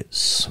gonna get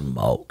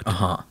smoked.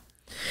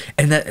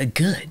 And that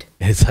good.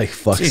 It's like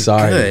fuck, dude,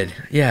 sorry. Good,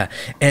 yeah.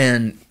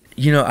 And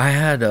you know, I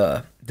had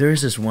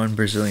there's this one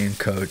Brazilian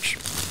coach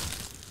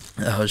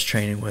that I was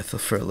training with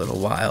for a little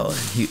while,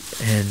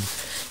 and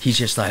he's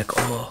just like,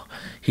 no,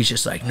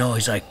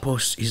 he's like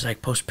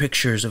post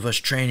pictures of us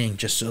training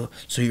just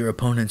so your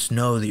opponents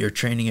know that you're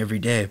training every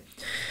day.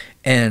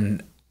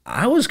 And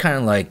I was kind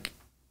of like,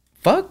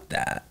 fuck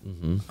that.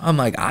 I'm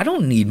like, I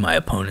don't need my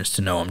opponents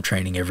to know I'm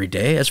training every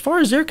day. As far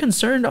as they're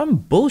concerned, I'm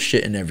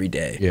bullshitting every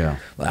day. Yeah.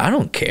 Like, I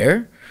don't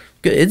care.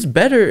 It's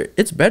better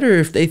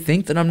if they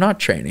think that I'm not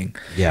training.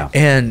 Yeah.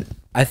 And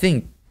I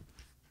think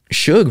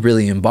Suge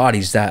really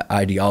embodies that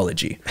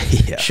ideology.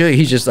 Yeah. Suge,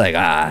 he's just like,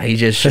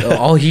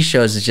 all he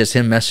shows is just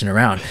him messing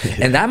around.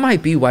 And that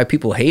might be why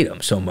people hate him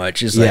so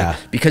much. Is like,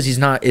 because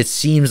it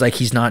seems like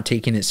he's not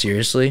taking it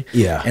seriously.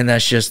 Yeah. And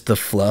that's just the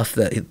fluff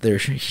that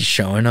he's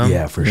showing them.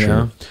 Yeah, for sure.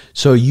 Know?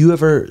 So are you gonna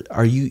start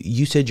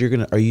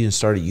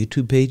a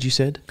YouTube page, you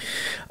said?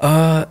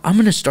 I'm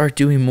gonna start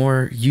doing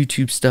more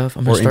YouTube stuff.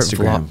 I'm gonna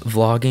start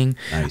vlogging.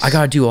 Nice. I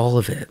gotta do all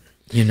of it.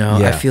 You know,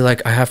 I feel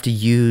like I have to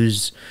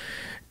use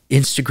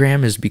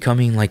Instagram is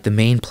becoming like the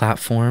main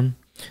platform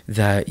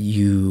that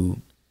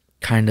you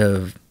kind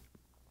of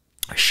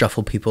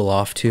shuffle people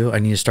off to. I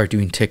need to start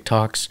doing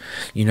TikToks.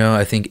 You know,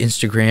 I think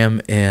Instagram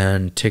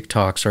and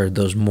TikToks are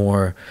those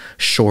more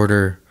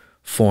shorter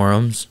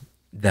forums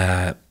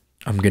that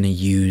I'm going to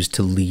use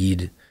to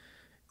lead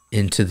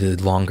into the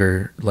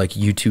longer like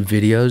YouTube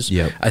videos.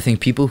 Yep. I think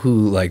people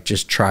who like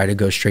just try to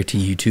go straight to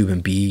YouTube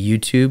and be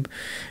YouTube,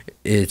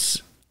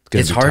 it's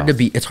hard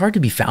to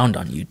be found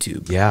on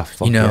YouTube. Yeah,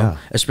 you know,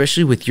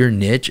 especially with your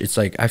niche. It's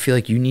like I feel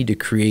like you need to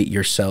create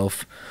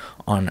yourself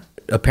on.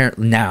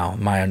 Apparently, now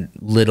my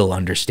little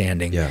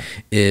understanding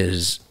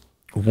is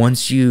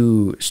once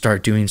you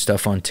start doing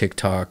stuff on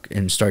TikTok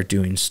and start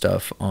doing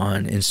stuff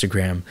on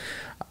Instagram,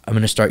 I'm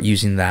gonna start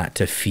using that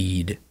to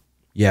feed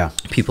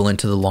people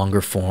into the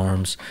longer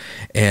forms.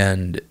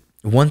 And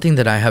one thing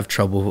that I have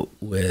trouble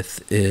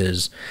with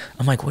is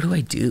I'm like, what do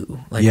I do?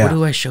 Like, what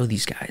do I show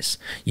these guys?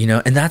 You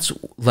know, and that's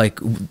like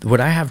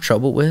what I have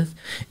trouble with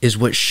is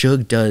what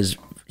Suge does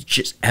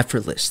just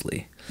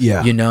effortlessly.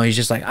 Yeah. You know, he's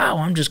just like, oh,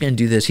 I'm just going to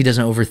do this. He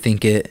doesn't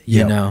overthink it,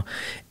 you know,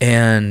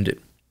 and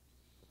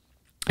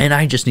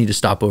I just need to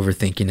stop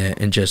overthinking it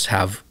and just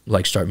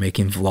start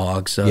making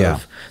vlogs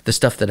of the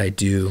stuff that I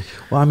do.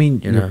 Well, I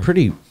mean, you're a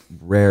pretty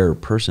rare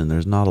person.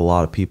 There's not a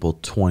lot of people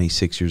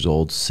 26 years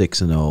old,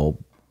 6-0.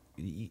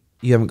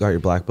 you haven't got your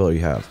black belt, or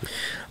you have?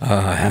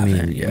 I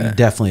mean, you're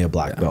definitely a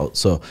black belt.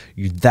 So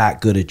you're that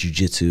good at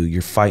jiu-jitsu.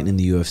 You're fighting in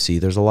the UFC.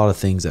 There's a lot of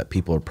things that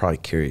people are probably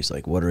curious,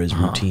 like what are his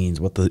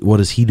routines? What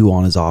does he do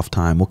on his off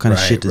time? What kind of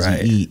shit does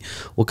he eat?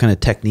 What kind of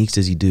techniques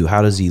does he do?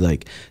 How does he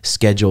like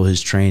schedule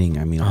his training?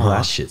 I mean, all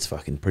that shit's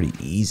fucking pretty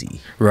easy.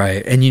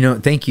 Right. And you know,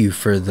 thank you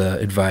for the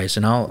advice,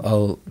 and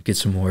I'll get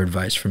some more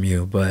advice from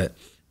you, but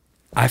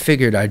I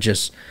figured I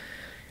just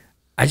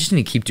need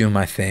to keep doing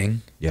my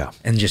thing. Yeah.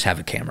 And just have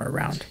a camera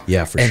around.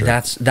 Yeah, for sure.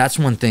 And that's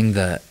one thing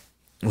that,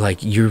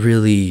 like, you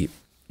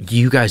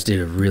guys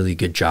did a really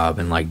good job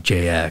in, like,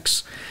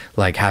 JX,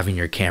 like, having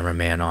your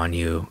cameraman on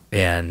you.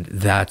 And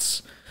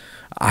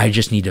I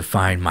just need to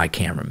find my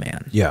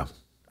cameraman. Yeah.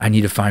 I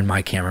need to find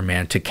my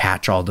cameraman to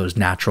catch all those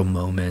natural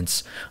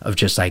moments of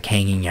just, like,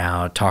 hanging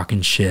out,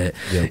 talking shit.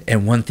 Yep.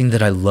 And one thing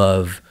that I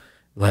love,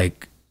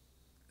 like,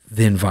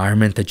 the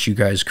environment that you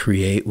guys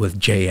create with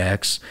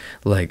JX,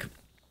 like,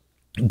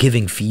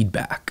 giving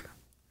feedback.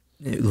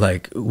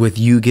 Like, with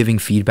you giving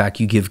feedback,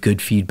 you give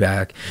good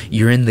feedback.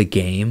 You're in the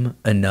game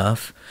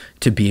enough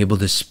to be able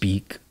to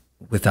speak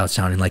without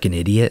sounding like an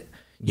idiot,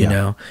 you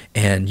know?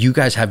 And you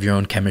guys have your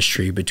own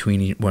chemistry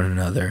between one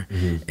another.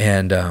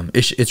 And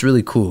it's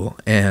really cool.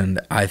 And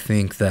I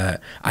think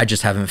that I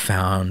just haven't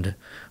found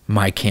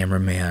my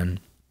cameraman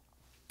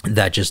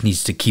that just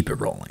needs to keep it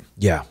rolling.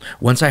 Yeah.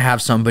 Once I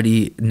have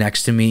somebody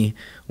next to me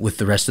with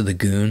the rest of the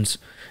goons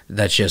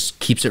that just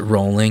keeps it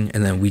rolling,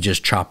 and then we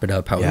just chop it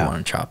up how we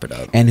want to chop it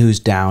up. And who's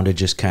down to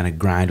just kind of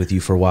grind with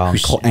you for a while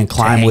and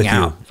climb with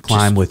you.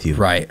 Climb with you.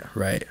 Right.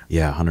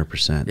 Yeah,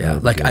 100%. Yeah,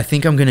 like I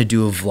think I'm going to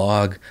do a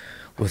vlog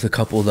with a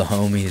couple of the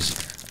homies,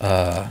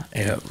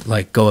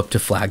 like go up to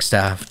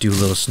Flagstaff, do a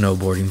little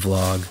snowboarding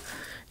vlog,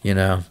 you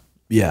know.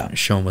 Yeah.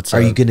 Show them what's up.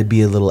 Are you going to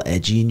be a little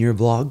edgy in your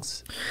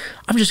vlogs?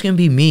 I'm just going to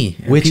be me.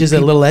 Which is a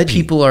little edgy.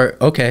 People are,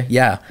 okay,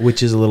 yeah.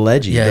 Which is a little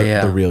edgy,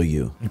 the real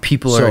you.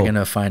 People are going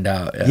to find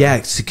out. Yeah,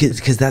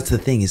 because that's the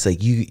thing. It's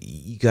like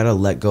you got to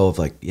let go of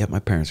like, yeah, my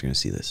parents are going to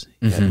see this.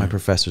 Yeah, my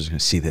professors are going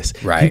to see this.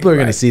 Right. People are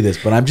going to see this,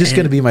 but I'm just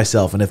going to be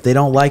myself. And if they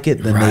don't like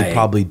it, then they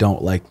probably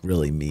don't like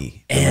really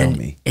me.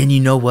 And you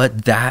know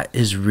what? That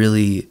is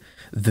really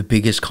the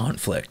biggest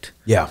conflict.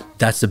 Yeah.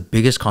 That's the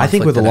biggest conflict. I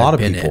think with a lot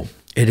of people.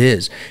 It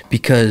is,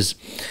 because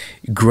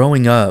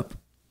growing up,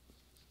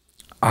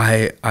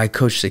 I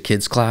coached a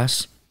kids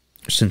class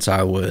since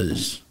I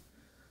was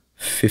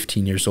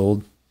 15 years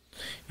old,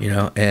 you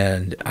know,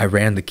 and I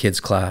ran the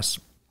kids class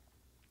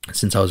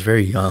since I was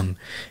very young,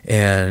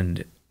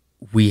 and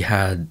we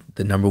had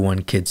the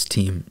 #1 kids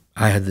team.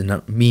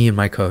 Me and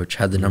my coach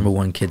had the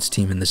 #1 kids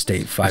team in the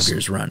state 5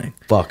 years running.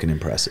 Fucking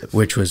impressive.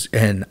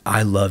 And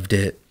I loved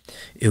it.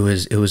 It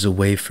was a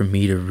way for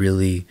me to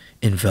really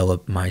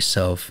envelop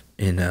myself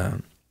in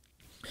a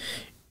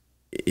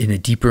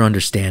deeper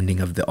understanding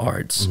of the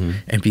arts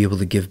and be able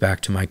to give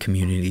back to my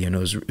community. And it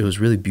was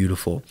really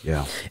beautiful.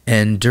 Yeah.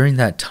 And during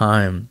that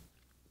time,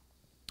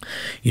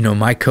 you know,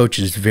 my coach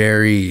is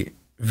very,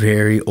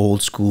 very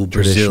old school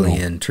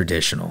Brazilian,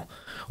 traditional.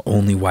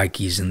 Only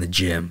Waikis in the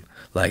gym.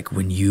 Like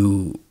when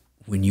you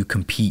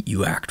compete,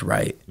 you act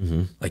right.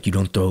 Like you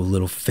don't throw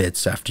little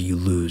fits after you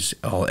lose.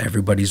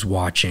 Everybody's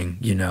watching,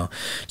 you know.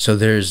 So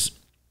there's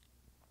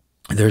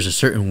a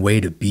certain way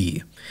to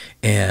be,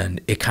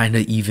 and it kind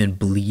of even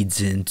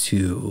bleeds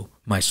into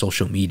my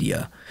social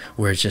media,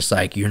 where it's just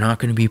like, you're not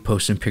going to be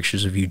posting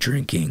pictures of you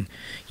drinking,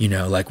 you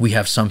know. Like we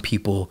have some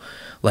people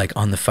like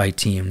on the fight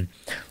team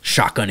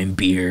shotgunning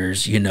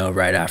beers, you know,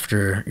 right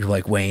after your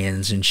like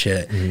weigh-ins and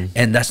shit.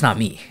 And that's not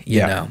me, you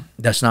know.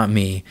 That's not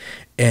me.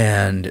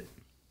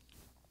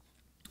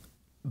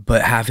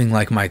 But having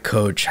like my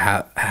coach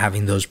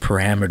having those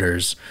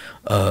parameters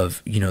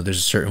of, you know, there's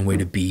a certain way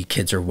to be,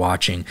 kids are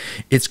watching,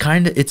 it's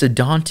a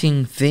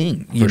daunting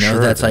thing, you know,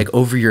 that's like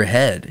over your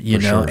head, you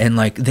know. And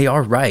like they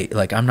are right.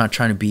 Like I'm not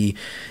trying to be,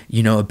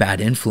 you know, a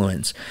bad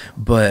influence,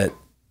 but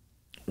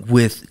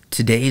with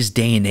today's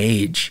day and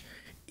age,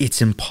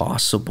 it's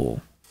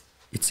impossible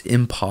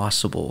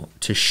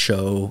to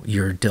show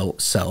your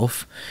adult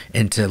self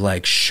and to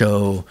like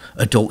show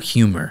adult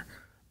humor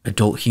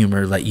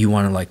that you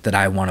want to like, that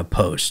I want to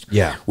post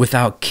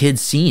without kids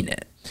seeing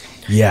it,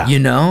 you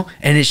know.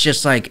 And it's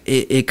just like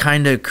it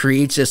kind of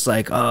creates this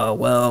like, oh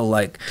well,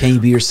 like, can you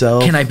be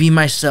yourself? Can I be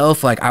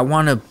myself? Like I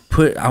want to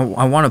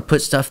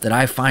put stuff that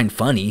I find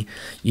funny,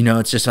 you know.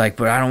 It's just like,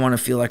 but I don't want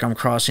to feel like I'm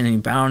crossing any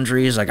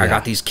boundaries, like I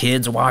got these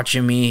kids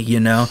watching me, you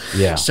know.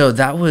 So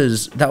that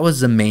was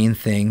the main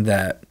thing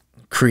that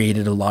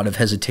created a lot of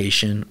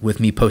hesitation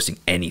with me posting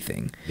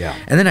anything.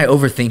 And then I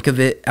overthink of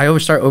it. I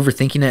always start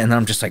overthinking it, and then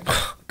I'm just like,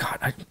 oh, God,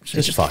 I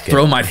should just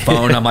throw my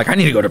phone. I'm like, I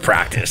need to go to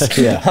practice.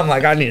 I'm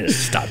like, I need to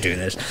stop doing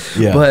this.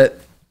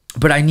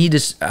 But I need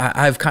to.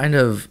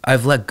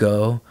 I've let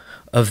go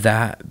of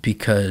that,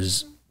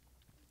 because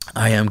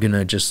I am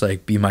gonna just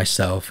like be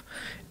myself,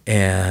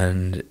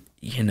 and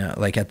you know,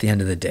 like at the end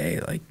of the day,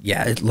 like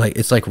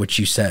it's like what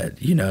you said.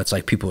 You know, it's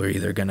like people are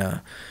either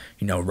gonna,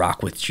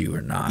 rock with you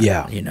or not.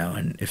 Yeah.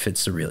 And if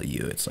it's the real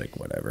you, it's like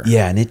whatever.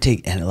 Yeah, and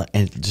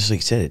and just like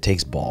you said, it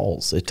takes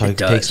balls. It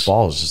takes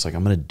balls. Just like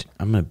I'm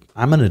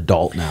an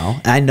adult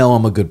now. I know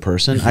I'm a good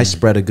person. I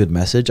spread a good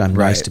message. I'm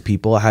nice to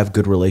people. I have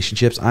good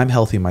relationships. I'm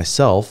healthy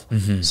myself.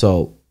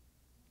 So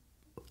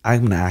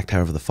I'm gonna act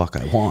however the fuck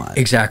I want.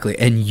 Exactly.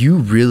 And you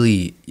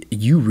really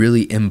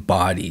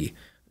embody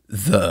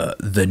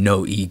the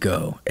no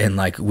ego, and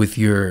like with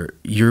your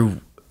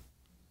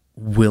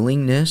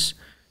willingness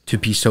to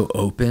be so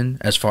open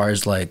as far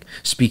as like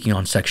speaking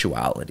on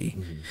sexuality.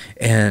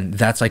 And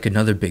that's like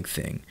another big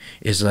thing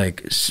is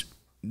like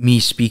me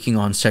speaking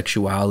on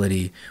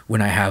sexuality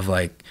when I have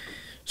like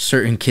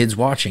certain kids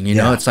watching,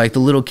 it's like the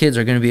little kids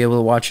are going to be able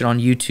to watch it on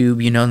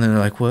YouTube, and they're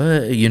like,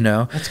 what,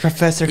 That's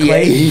Professor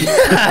Clayton.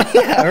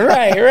 Yeah,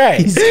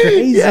 right. He's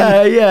crazy.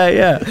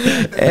 Yeah.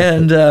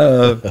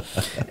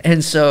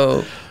 And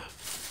so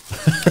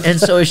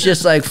it's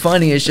just like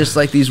funny. It's just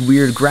like these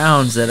weird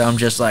grounds that I'm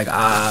just like,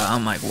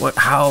 I'm like, what,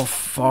 how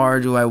far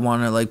do I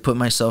want to like put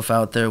myself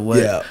out there?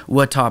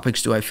 What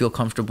topics do I feel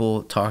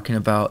comfortable talking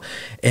about?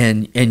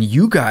 And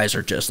you guys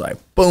are just like,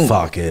 boom,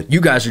 fuck it. You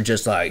guys are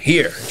just like,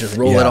 here, just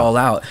roll it all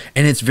out.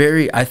 And it's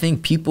I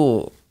think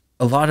people,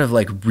 a lot of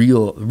like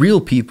real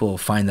people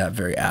find that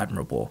very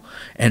admirable.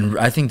 And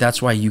I think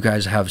that's why you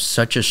guys have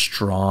such a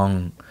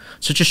strong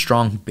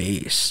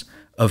base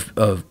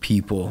of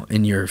people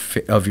in your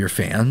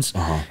fans,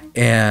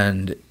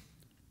 and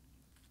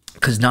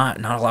because not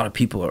a lot of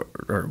people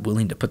are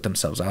willing to put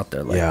themselves out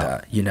there like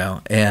that,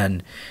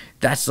 and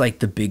that's like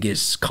the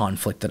biggest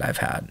conflict that I've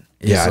had.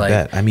 I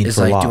bet. I mean, it's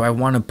like, do I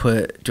want to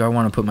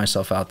put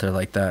myself out there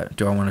like that?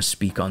 Do I want to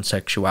speak on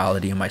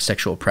sexuality and my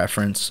sexual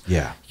preference?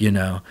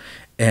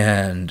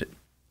 And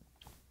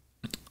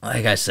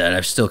like I said,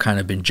 I've still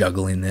kind of been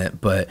juggling it,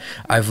 but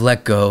I've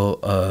let go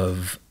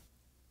of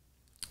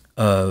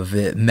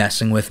it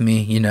messing with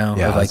me,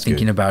 of like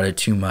thinking about it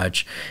too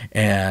much,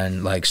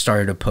 and like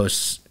started to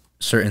post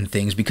certain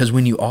things, because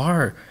when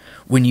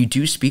you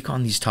do speak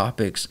on these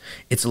topics,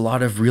 it's a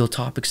lot of real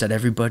topics that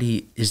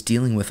everybody is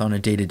dealing with on a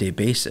day-to-day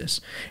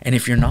basis. And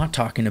if you're not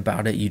talking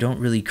about it, you don't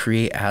really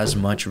create as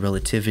much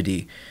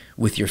relativity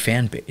with your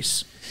fan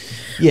base.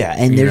 Yeah,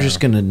 and they're just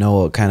gonna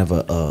know a kind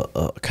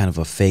of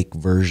a fake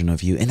version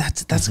of you, and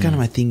that's kind of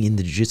my thing in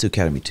the Jiu-Jitsu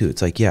Academy too.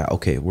 It's like,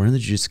 we're in the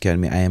Jiu-Jitsu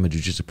Academy. I am a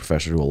Jiu-Jitsu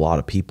professor to a lot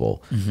of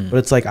people, but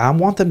it's like I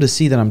want them to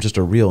see that I'm just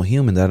a real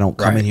human. That I don't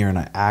come in here and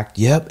I act.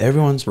 Yep,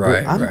 everyone's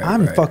right.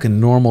 I'm fucking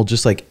normal,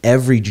 just like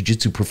every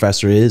Jiu-Jitsu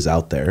professor is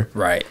out there.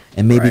 Right.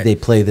 And maybe they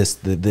play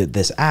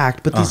this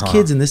act, but these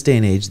kids in this day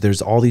and age,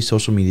 there's all these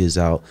social medias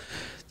out.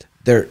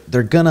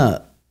 They're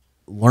gonna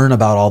learn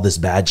about all this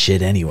bad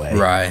shit anyway.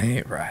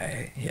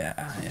 Right.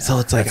 Yeah. So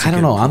it's like, I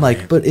don't know. Point. I'm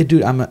like, but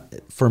dude,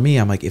 for me,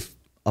 I'm like, if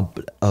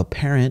a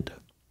parent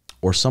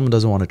or someone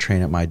doesn't want to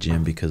train at my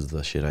gym because of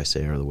the shit I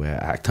say or the way I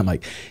act, I'm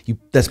like,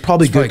 that's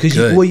probably good, because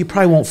you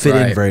probably won't fit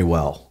in very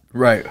well.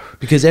 Right.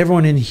 Because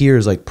everyone in here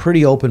is like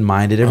pretty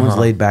open-minded. Everyone's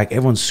laid back.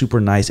 Everyone's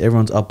super nice.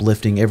 Everyone's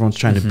uplifting. Everyone's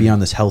trying to be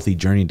on this healthy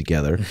journey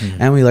together.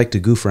 And we like to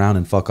goof around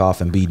and fuck off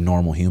and be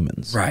normal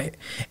humans. Right.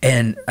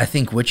 And I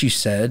think what you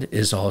said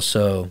is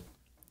also,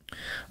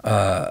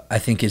 I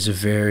think it's a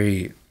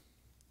very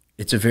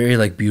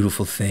like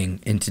beautiful thing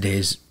in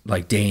today's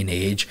like day and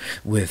age,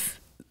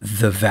 with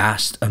the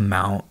vast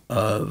amount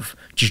of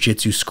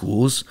jiu-jitsu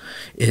schools.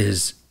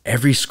 Is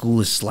every school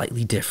is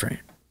slightly different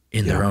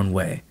in their own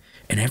way,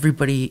 and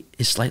everybody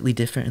is slightly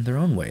different in their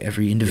own way,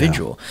 every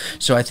individual.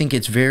 So I think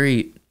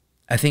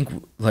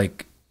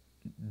like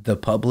the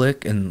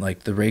public and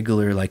like the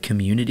regular like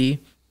community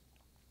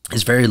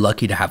is very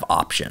lucky to have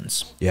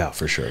options. Yeah,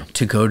 for sure.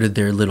 To go to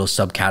their little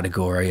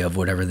subcategory of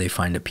whatever they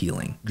find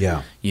appealing.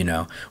 Yeah.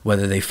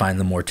 Whether they find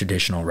the more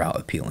traditional route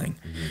appealing.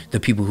 The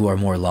people who are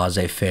more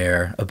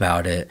laissez-faire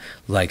about it,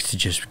 like to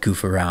just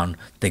goof around,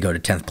 they go to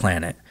 10th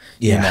Planet.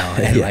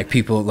 And like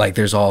people, like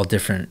there's all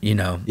different,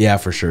 Yeah,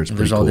 for sure.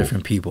 There's all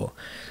different people.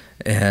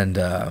 And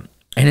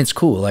it's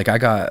cool. Like I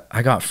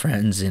got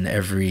friends in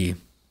every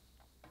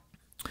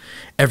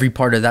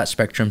part of that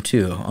spectrum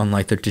too, on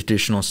like the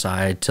traditional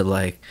side to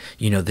like,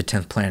 the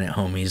 10th Planet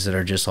homies that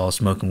are just all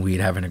smoking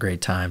weed, having a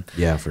great time.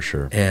 Yeah, for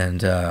sure.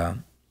 And,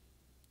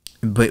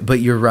 but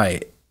you're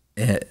right.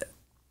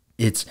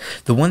 It's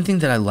the one thing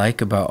that I like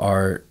about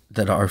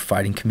our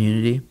fighting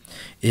community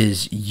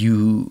is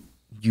you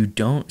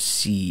don't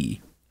see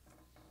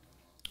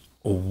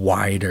a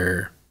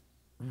wider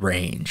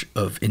range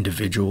of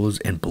individuals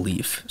and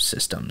belief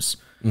systems.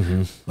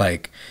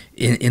 Like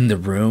in the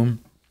room,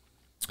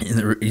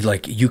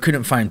 like you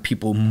couldn't find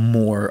people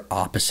more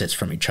opposites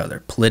from each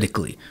other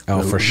politically,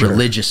 for sure,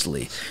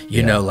 religiously,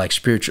 you know, like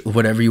spiritual,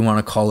 whatever you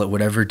want to call it,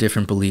 whatever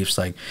different beliefs.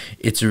 Like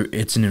it's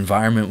an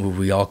environment where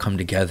we all come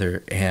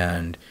together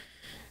and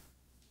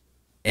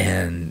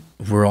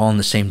we're all on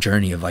the same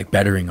journey of like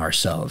bettering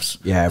ourselves.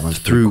 Yeah, everyone's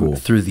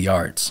through the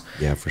arts.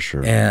 Yeah, for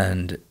sure.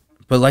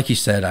 But like you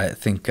said, I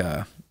think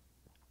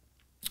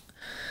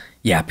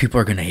people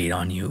are gonna hate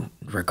on you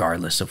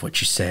regardless of what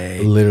you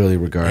say. Literally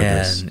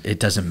regardless. And it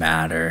doesn't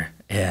matter.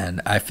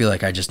 And I feel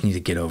like I just need to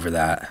get over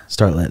that.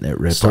 Start letting it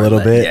rip a little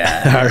bit.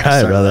 Yeah. All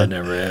right, brother.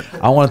 Letting it rip.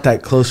 I want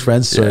that close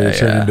friend story to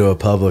turn into a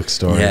public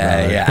story.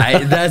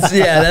 Yeah.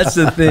 That's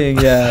the thing.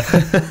 Yeah.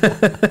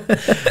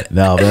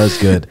 No,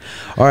 that's good.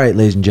 All right,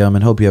 ladies and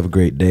gentlemen. Hope you have a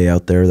great day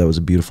out there. That was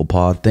a beautiful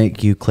pod.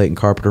 Thank you, Clayton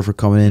Carpenter, for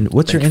coming in.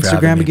 What's your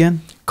Instagram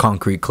again?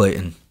 Concrete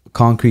Clayton.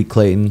 Concrete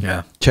Clayton.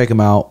 Yeah. Check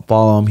him out.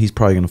 Follow him. He's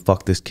probably going to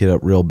fuck this kid up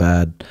real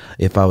bad.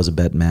 If I was a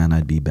bet man,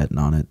 I'd be betting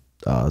on it.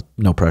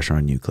 No pressure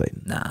on you,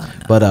 Clayton. Nah.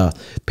 But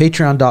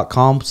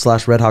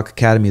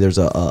patreon.com/redhawkacademy. There's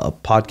a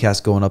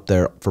podcast going up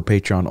there for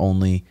Patreon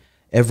only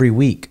every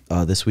week.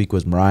 This week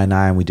was Mariah and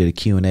I, and we did a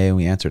Q&A, and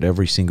we answered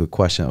every single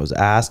question that was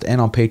asked. And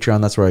on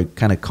Patreon, that's where I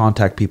kind of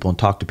contact people and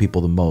talk to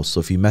people the most. So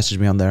if you message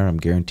me on there, I'm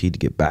guaranteed to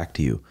get back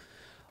to you.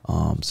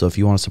 So if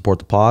you want to support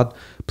the pod,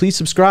 please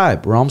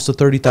subscribe. We're almost to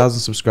 30,000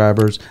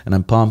 subscribers, and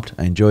I'm pumped.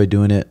 I enjoy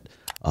doing it.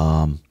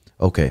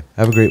 Okay.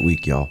 Have a great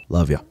week, y'all.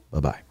 Love ya.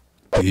 Bye-bye.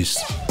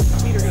 Peace.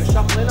 Feet are going to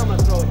shuffle in. I'm going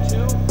to throw it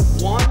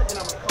 2, 1, and